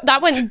 like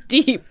that went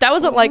deep. That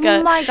wasn't like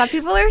oh my god,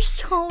 people are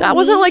so that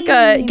wasn't like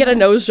a get a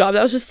nose job.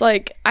 That was just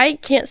like, I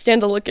can't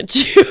stand to look at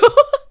you.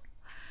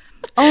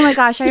 Oh my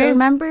gosh, I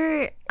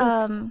remember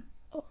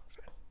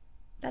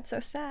that's so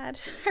sad.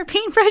 Her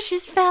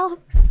paintbrushes fell.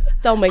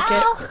 Don't make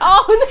it.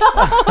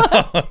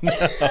 Oh no.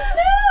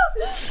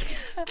 no.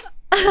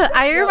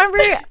 I remember.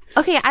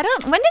 Okay,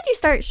 when did you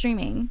start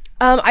streaming?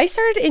 I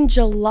started in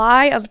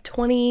July of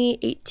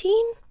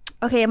 2018.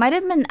 Okay, it might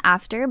have been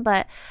after,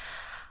 but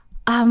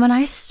when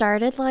I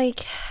started,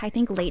 like I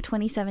think late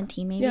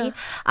 2017 maybe,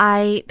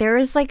 there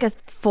was like a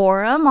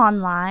forum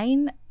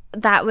online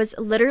that was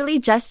literally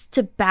just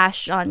to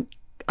bash on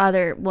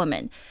other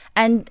women.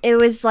 And it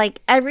was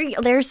like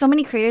there were so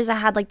many creators that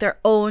had like their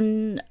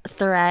own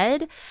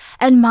thread,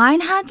 and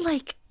mine had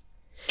like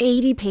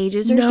 80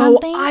 pages or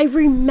something. I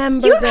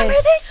remember You remember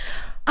this?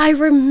 I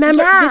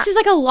remember. Yeah. This is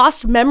like a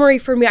lost memory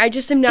for me. I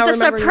just am now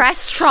remembering. It's a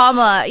suppressed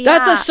trauma. Yeah.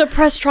 That's a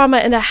suppressed trauma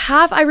and a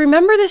half. I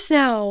remember this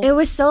now. It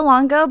was so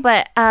long ago,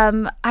 but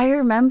I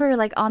remember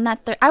like on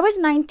that I was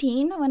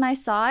 19 when I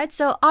saw it.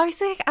 So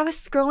obviously like, I was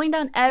scrolling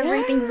down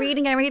everything,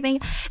 reading everything.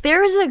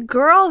 There was a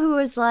girl who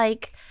was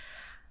like,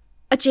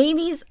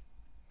 Jamie's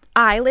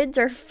eyelids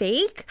are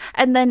fake,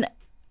 and then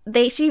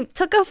she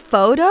took a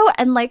photo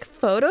and like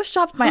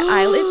photoshopped my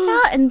eyelids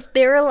out, and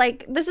they were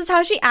like, this is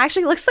how she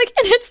actually looks like,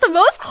 and it's the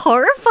most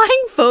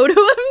horrifying photo of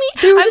me.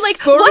 I'm like,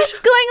 what's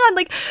going on?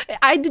 Like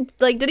I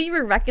didn't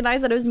even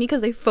recognize that it was me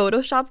because they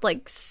photoshopped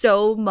like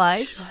so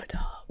much. Shut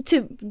up.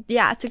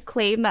 to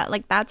claim that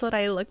like that's what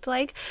I looked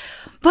like.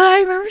 But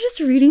I remember just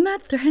reading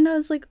that thread and I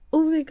was like,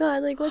 oh my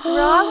god, like what's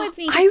wrong with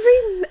me?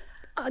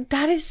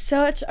 That is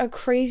such a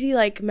crazy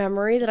like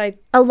memory that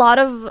a lot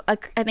of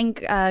I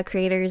think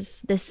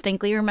creators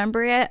distinctly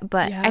remember it,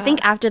 but I think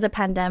after the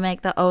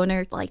pandemic the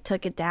owner like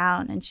took it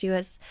down, and she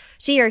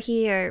or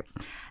he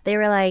they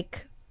were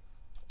like,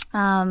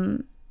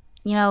 you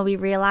know, we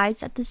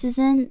realized that this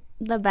isn't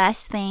the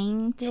best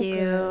thing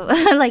to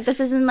like, this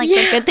isn't like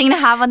a good thing to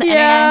have on the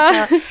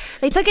internet, so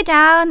they took it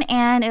down.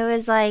 And it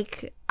was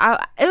like it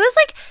was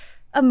like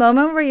a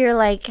moment where you're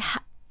like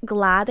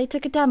glad they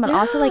took it down, but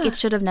also like it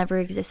should have never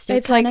existed.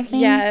 It's kind like of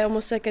thing.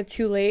 Almost like a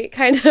too late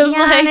kind of like,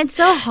 and it's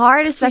so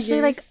hard,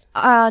 especially like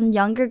on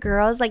younger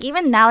girls. Like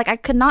even now, like I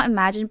could not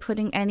imagine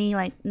putting any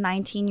like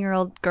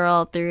 19-year-old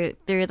girl through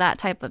that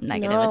type of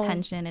negative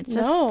attention. It's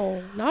just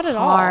not at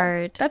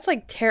hard. All. That's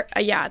like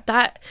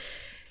that.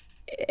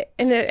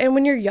 And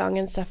when you're young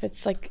and stuff,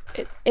 it's like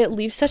it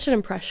leaves such an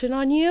impression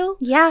on you.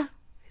 Yeah,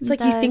 it's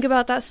like you think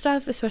about that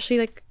stuff, especially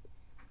like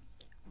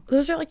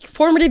those are like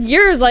formative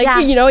years, like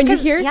you know, and you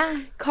hear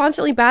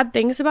constantly bad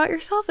things about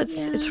yourself.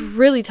 It's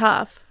really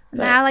tough.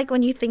 Now, like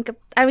when you think of,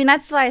 I mean,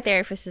 that's why a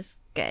therapist is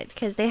good,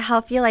 because they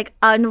help you like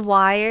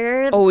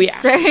unwire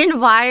certain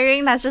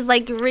wiring that's just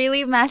like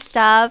really messed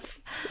up.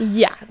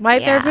 Yeah, my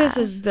therapist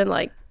has been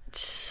like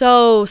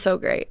so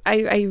great.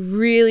 I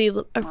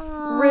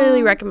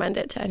really recommend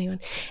it to anyone.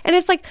 And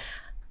it's like,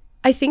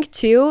 I think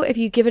too, if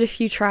you give it a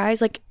few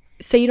tries, like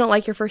say you don't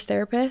like your first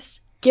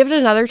therapist, give it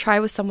another try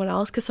with someone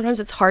else, because sometimes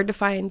it's hard to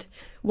find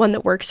one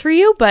that works for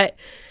you, but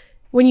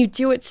when you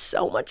do, it's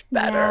so much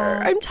better.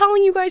 I'm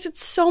telling you guys,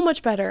 it's so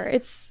much better.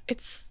 It's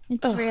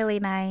really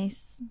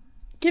nice.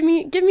 Give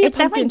me a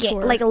pumpkin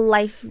tour. Like a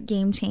life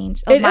game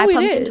change. Oh, my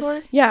pumpkin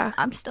tour? Yeah.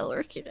 I'm still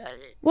working on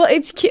it. Well,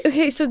 it's cute.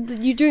 Okay, so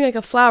you're doing like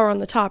a flower on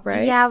the top,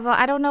 right? Yeah, but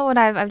I don't know what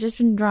I've just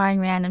been drawing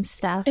random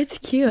stuff. It's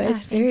cute.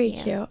 It's very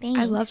cute. Thanks.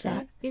 I love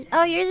that.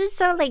 Oh, yours is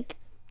so like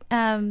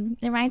it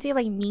reminds me of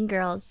like Mean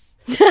Girls.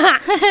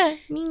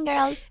 Mean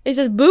Girls. It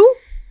says boo,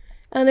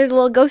 and there's a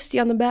little ghosty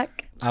on the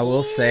back. I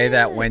will say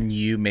that when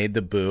you made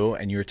the boo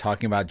and you were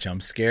talking about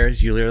jump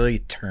scares, you literally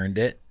turned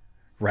it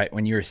right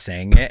when you were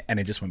saying it, and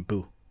it just went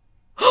boo.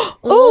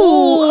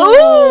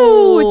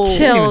 Oh, chills. I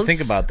didn't even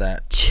think about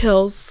that.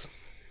 Chills.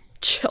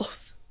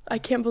 I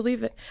can't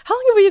believe it. How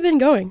long have we been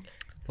going?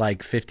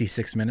 Like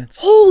 56 minutes.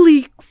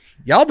 Holy.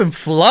 Y'all been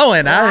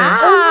flowing. Wow.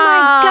 Oh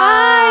my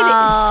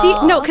god.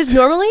 See, no, because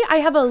normally I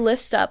have a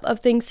list up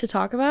of things to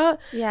talk about.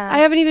 Yeah. I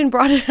haven't even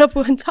brought it up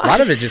one time. A lot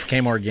of it just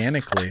came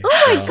organically.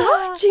 Oh my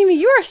god, Jamie,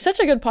 you are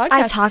such a good podcaster.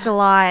 I talk a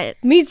lot.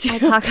 Me too. I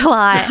talk a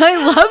lot.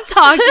 I love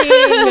talking.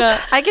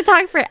 I can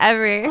talk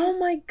forever. Oh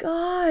my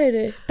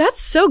god.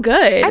 That's so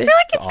good. I feel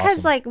like it's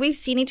because like we've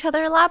seen each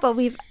other a lot, but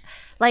we've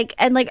Like,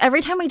 and like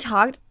every time we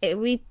talked, our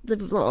conversations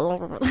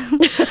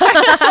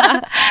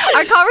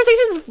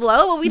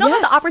flow, but we don't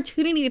have the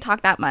opportunity to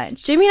talk that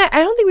much. Jamie and I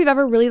don't think we've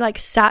ever really like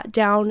sat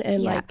down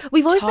and like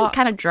we've always talked. been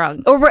kind of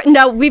drunk. Or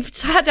no, we've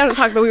sat down and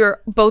talked, but we were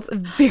both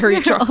very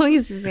drunk.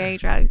 Always very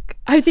drunk.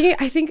 I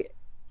think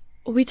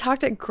we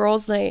talked at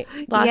girls' night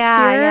last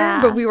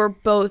year, but we were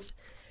both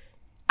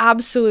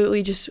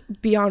absolutely just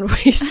beyond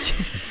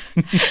wasted.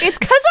 It's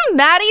because of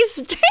Maddie's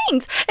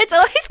drinks. It's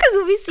always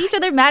because we see each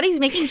other. Maddie's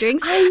making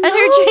drinks, and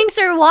her drinks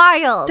are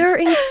wild. They're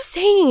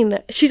insane.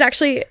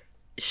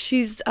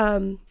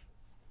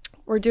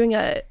 We're doing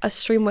a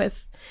stream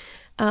with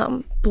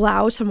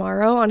Blau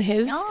tomorrow on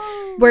his,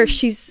 where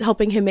she's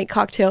helping him make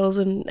cocktails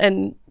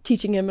and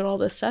teaching him and all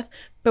this stuff.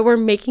 But we're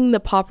making the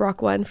pop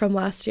rock one from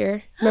last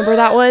year. Remember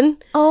that one?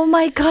 Oh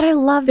my god, I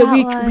love that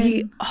one.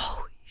 We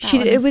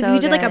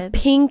did like a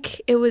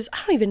pink. It was, I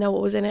don't even know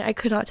what was in it. I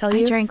could not tell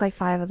you. I drank like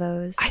 5 of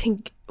those. I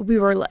think we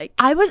were like,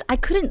 I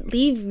couldn't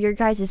leave your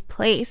guys'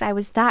 place. I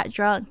was that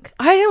drunk.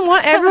 I didn't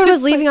want everyone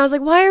was leaving. I was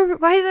like,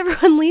 why is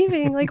everyone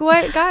leaving? Like,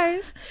 what,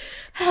 guys?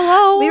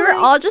 Hello. We were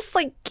all just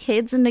like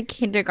kids in the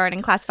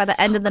kindergarten class by the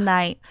end of the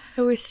night.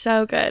 It was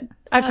so good.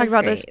 I've talked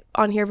about this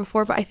on here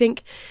before, but I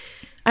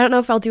don't know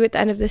if I'll do it at the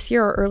end of this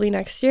year or early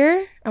next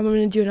year. I'm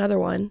going to do another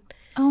one.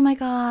 Oh my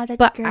god, that'd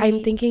be great.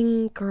 I'm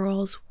thinking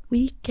girls'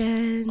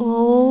 weekend.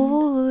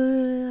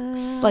 Oh,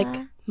 like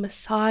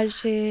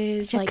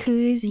massages, jacuzzi. like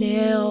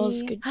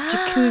nails,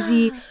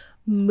 jacuzzi,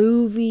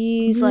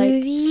 movies,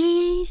 like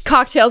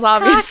cocktails.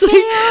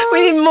 Obviously,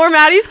 we need more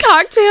Maddie's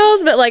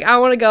cocktails. But like, I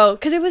want to go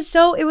because it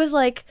was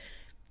like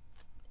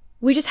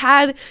we just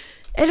had.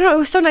 I don't know. It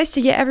was so nice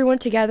to get everyone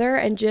together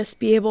and just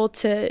be able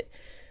to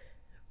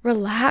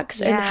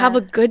relax and have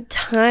a good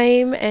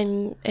time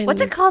and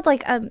what's it called?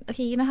 Like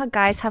okay, you know how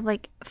guys have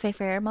like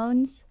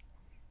pheromones?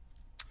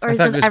 Or I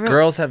thought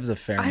girls have the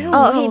pheromones. I don't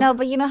know. Okay, no,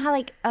 but you know how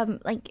like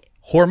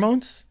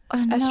hormones?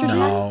 Estrogen?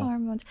 No.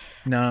 Hormones.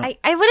 No.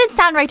 I wouldn't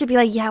sound right to be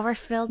like, we're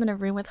filled in a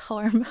room with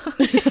hormones. I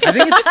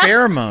think it's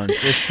pheromones.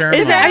 It's pheromones.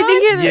 Is it? I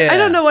think I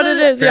don't know what it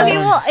is. I mean,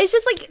 well, it's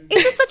just like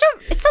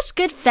it's such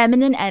good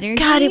feminine energy.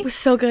 God, it was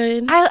so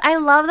good. I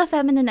love the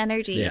feminine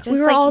energy. Yeah. It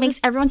just makes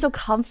everyone so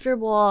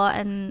comfortable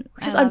and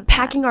just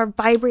unpacking our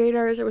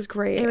vibrators. It was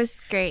great. It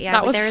was great. Yeah,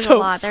 that was there was so a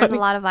lot. funny. There was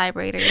a lot of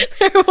vibrators.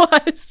 There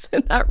was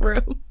in that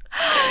room.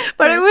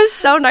 But it was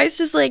so nice.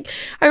 Just like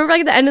I remember,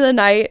 like at the end of the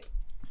night,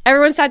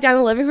 everyone sat down in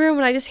the living room,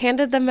 and I just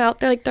handed them out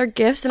their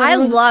gifts. And I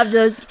loved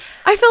those.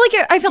 I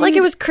felt like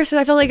it was Christmas.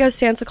 I felt like I was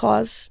Santa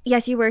Claus.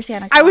 Yes, you were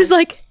Santa Claus. I was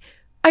like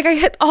I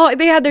hit. Oh,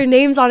 they had their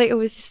names on it. It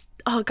was just,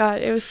 oh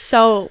god, it was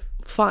so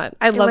fun.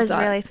 I loved that. It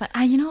was really fun.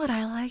 You know what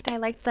I liked? I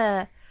liked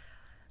the.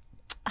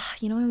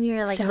 When we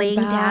were like sound laying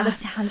bath. down the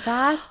sound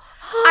bath.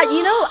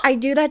 I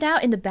do that now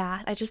in the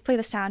bath. I just play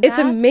the sound bath. It's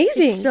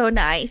amazing. It's so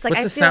nice. Like,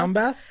 what's the sound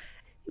bath?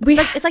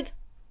 It's like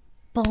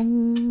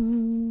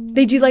boom.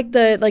 They do like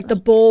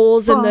the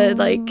bowls and the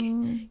like.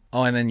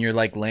 Oh, and then you're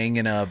like laying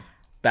in a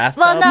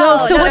bathtub? Well,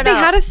 no. So what they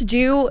had us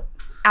do,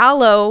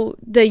 Aloe,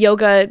 the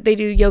yoga, they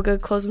do yoga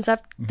clothes and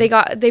stuff.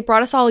 Mm-hmm. They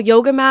brought us all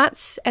yoga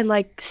mats and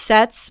like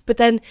sets, but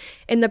then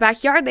in the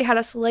backyard they had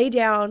us lay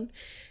down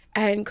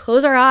and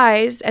close our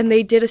eyes, and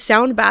they did a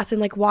sound bath and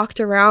like walked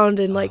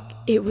around, and like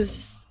it was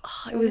just,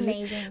 it was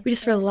amazing. We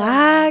just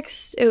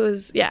relaxed. So nice. It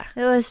was It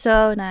was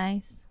so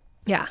nice.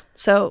 Yeah.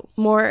 So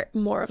more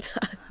of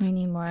that. We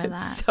need more of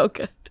that. So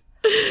good.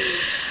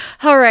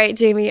 All right,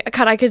 Jamie.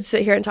 God, I could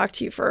sit here and talk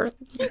to you for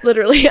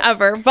literally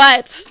ever,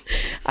 but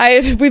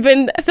we've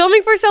been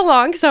filming for so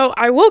long, so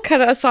I will cut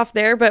us off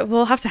there. But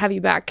we'll have to have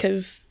you back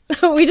because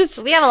we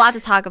have a lot to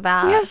talk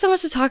about. We have so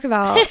much to talk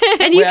about.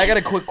 And Wait, I got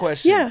a quick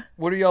question. Yeah.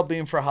 What are y'all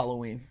being for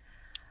Halloween?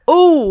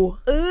 Oh.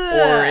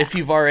 Or if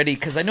you've already,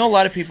 because I know a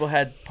lot of people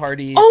had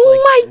parties.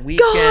 Oh like my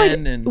god!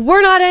 And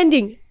we're not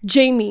ending,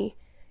 Jamie.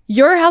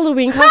 Your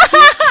Halloween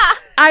costume.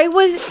 I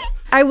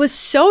was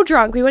so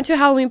drunk. We went to a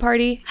Halloween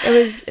party.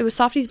 It was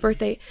Softy's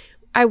birthday.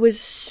 I was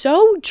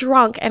so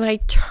drunk, and I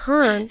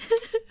turned,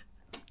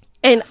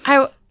 and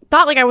I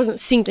thought like I wasn't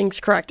seeing things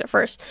correct at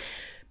first.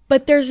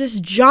 But there's this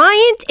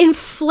giant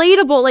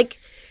inflatable, like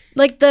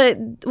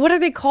the, what are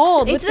they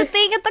called? It's the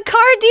thing at the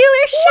car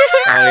dealership.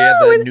 Oh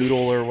yeah, the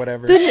noodle or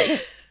whatever.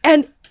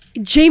 And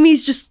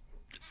Jamie's just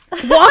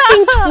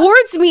walking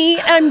towards me,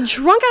 and I'm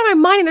drunk out of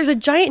my mind, and there's a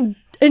giant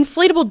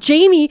inflatable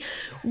Jamie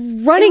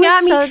running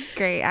at me. So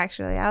great,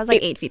 actually. I was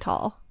like 8 feet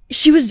tall.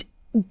 She was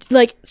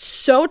like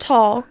so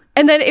tall,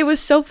 and then it was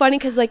so funny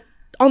because like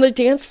on the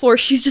dance floor,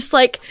 she's just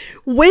like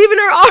waving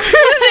her arms.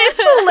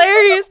 It's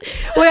hilarious.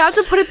 Wait, I have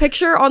to put a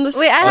picture on the.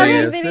 Wait, I have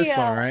a it's video. this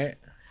one, right?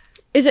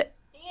 Is it?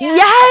 Yeah.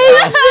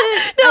 Yes.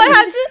 No, I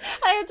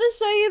have to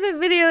show you the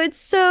video. It's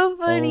so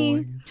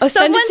funny. Oh,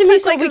 send it to me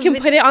so like we can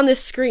put it on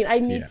this screen. I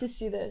need to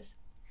see this.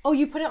 Oh,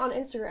 you put it on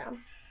Instagram.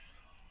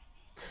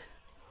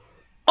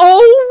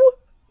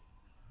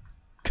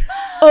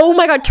 Oh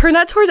my god, turn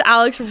that towards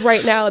Alex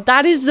right now.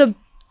 That is the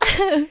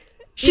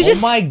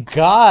my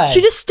god.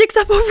 She just sticks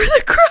up over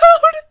the crowd.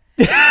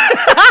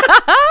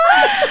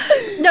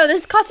 No,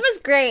 this costume is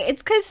great.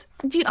 It's because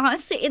Dude,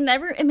 honestly, it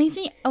makes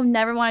me, I'll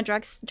never want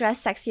to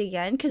dress sexy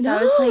again because I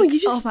No, was like, you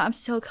just- oh, I'm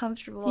so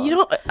comfortable. You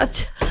don't.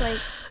 like,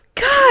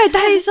 God,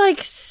 that is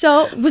like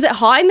so. Was it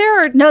hot in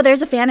there? Or no,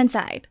 there's a fan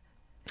inside.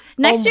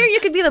 Next Oh year, my- you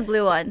could be the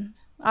blue one.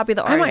 I'll be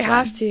the I orange might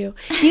have one. to.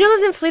 You know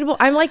those inflatable?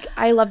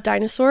 I love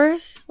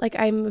dinosaurs. Like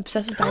I'm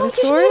obsessed with Oh, you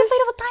dinosaurs. should be an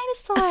inflatable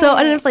dinosaur. So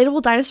an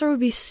inflatable dinosaur would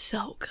be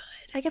so good.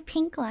 like a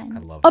pink I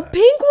one. love A that.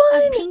 pink A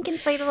one. pink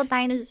inflatable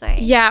dinosaur.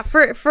 Yeah,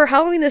 for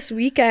Halloween this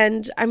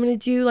weekend, I'm gonna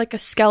do like a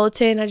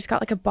skeleton. I just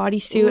got like a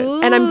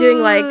bodysuit, and I'm doing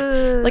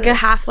like a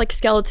half like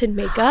skeleton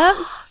makeup.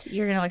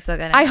 You're gonna look so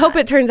good. I hope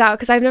it turns out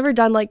because I've never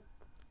done like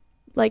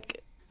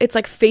it's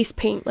like face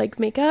paint like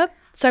makeup.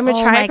 So I'm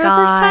gonna try it for the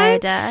first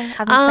time.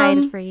 I'm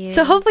excited for you.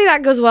 So hopefully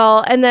that goes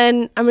well, and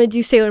then I'm gonna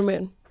do Sailor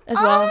Moon as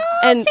well.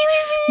 And Sailor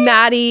Moon.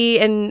 Maddie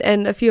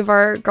and a few of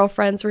our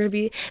girlfriends were gonna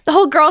be the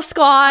whole girl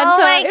squad. Oh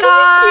so my it'll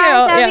gosh, be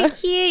cute. that'd Yeah. be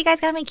cute. You guys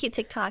gotta make cute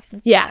TikToks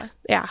and stuff.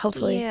 Yeah,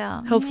 hopefully. Yeah.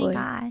 Oh my Hopefully.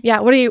 gosh. Yeah,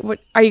 what are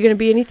you gonna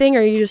be anything? Or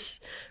are you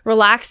just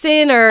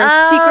relaxing or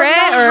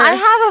secret or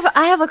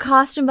I have a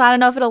costume, but I don't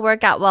know if it'll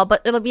work out well,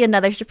 but it'll be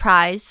another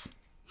surprise.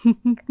 oh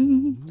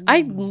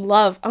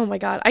my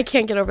god, I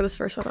can't get over this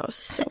first one. That was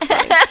so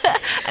funny.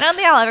 I don't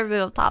think I'll ever be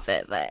able to top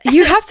it, but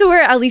You have to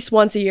wear it at least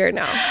once a year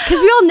now. Because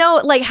we all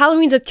know like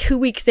Halloween's a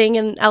 2-week thing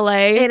in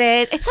LA. it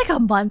is. It's like a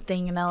month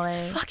thing in LA. It's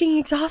fucking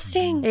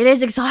exhausting. It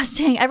is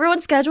exhausting.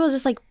 Everyone's schedule is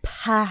just like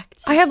packed.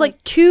 I have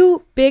like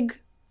 2 big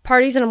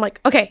parties and I'm like,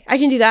 okay, I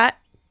can do that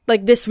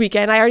like this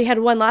weekend. I already had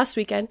one last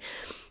weekend.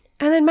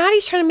 And then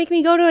Maddie's trying to make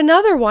me go to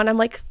another one. I'm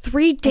like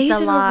 3 days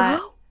in lot. a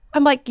row.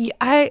 I'm like,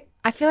 I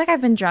feel like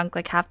I've been drunk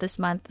like half this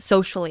month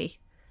socially.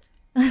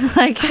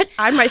 Like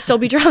I might still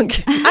be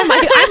drunk.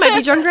 I might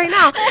be drunk right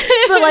now.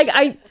 But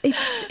like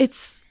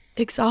it's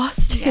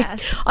exhausting. Yes,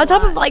 it's On a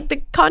top of lot. like the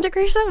content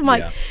creation stuff, I'm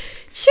like, Yeah.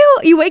 shoot,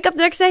 you wake up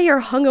the next day,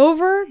 you're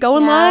hungover,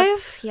 going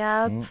live.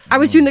 Yep. I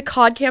was doing the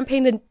COD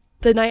campaign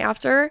the night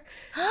after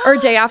or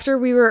day after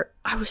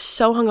I was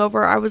so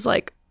hungover. I was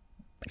like,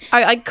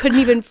 I couldn't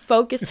even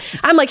focus.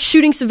 I'm like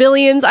shooting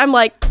civilians. I'm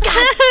like,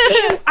 God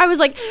damn. I was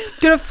like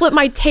gonna flip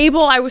my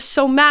table. I was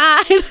so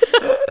mad.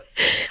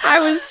 I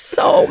was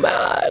so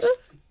mad.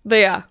 But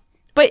yeah.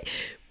 But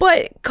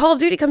Call of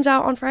Duty comes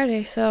out on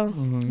Friday, so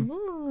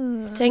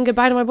Ooh. saying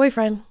goodbye to my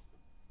boyfriend.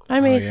 Hi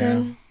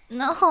Mason.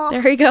 No.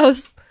 There he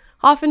goes.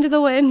 Off into the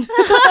wind.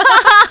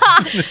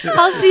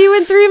 I'll see you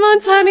in 3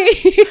 months, honey.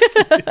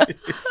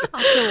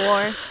 Off to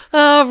war.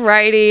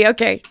 Alrighty.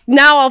 Okay.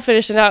 Now I'll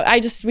finish it out.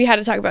 We had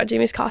to talk about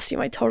Jamie's costume.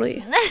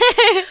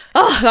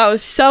 Oh, that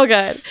was so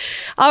good.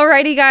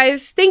 Alrighty,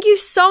 guys. Thank you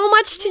so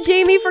much to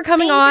Jamie for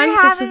coming on.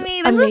 Thanks for having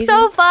me. This was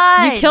so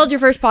fun. You killed your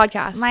first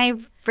podcast. my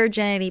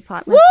virginity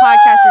my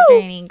podcast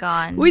virginity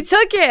gone. We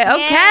took it.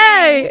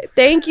 Okay.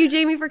 Thank you,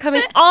 Jamie, for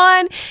coming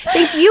on.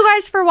 Thank you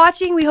guys for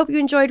watching. We hope you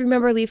enjoyed.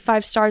 Remember, leave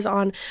 5 stars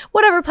on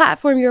whatever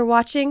platform you're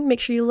watching. Make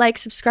sure you like,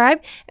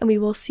 subscribe, and we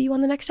will see you on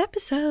the next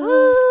episode.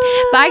 Woo.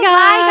 Bye, guys.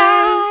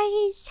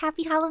 Bye, guys.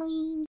 Happy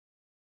Halloween.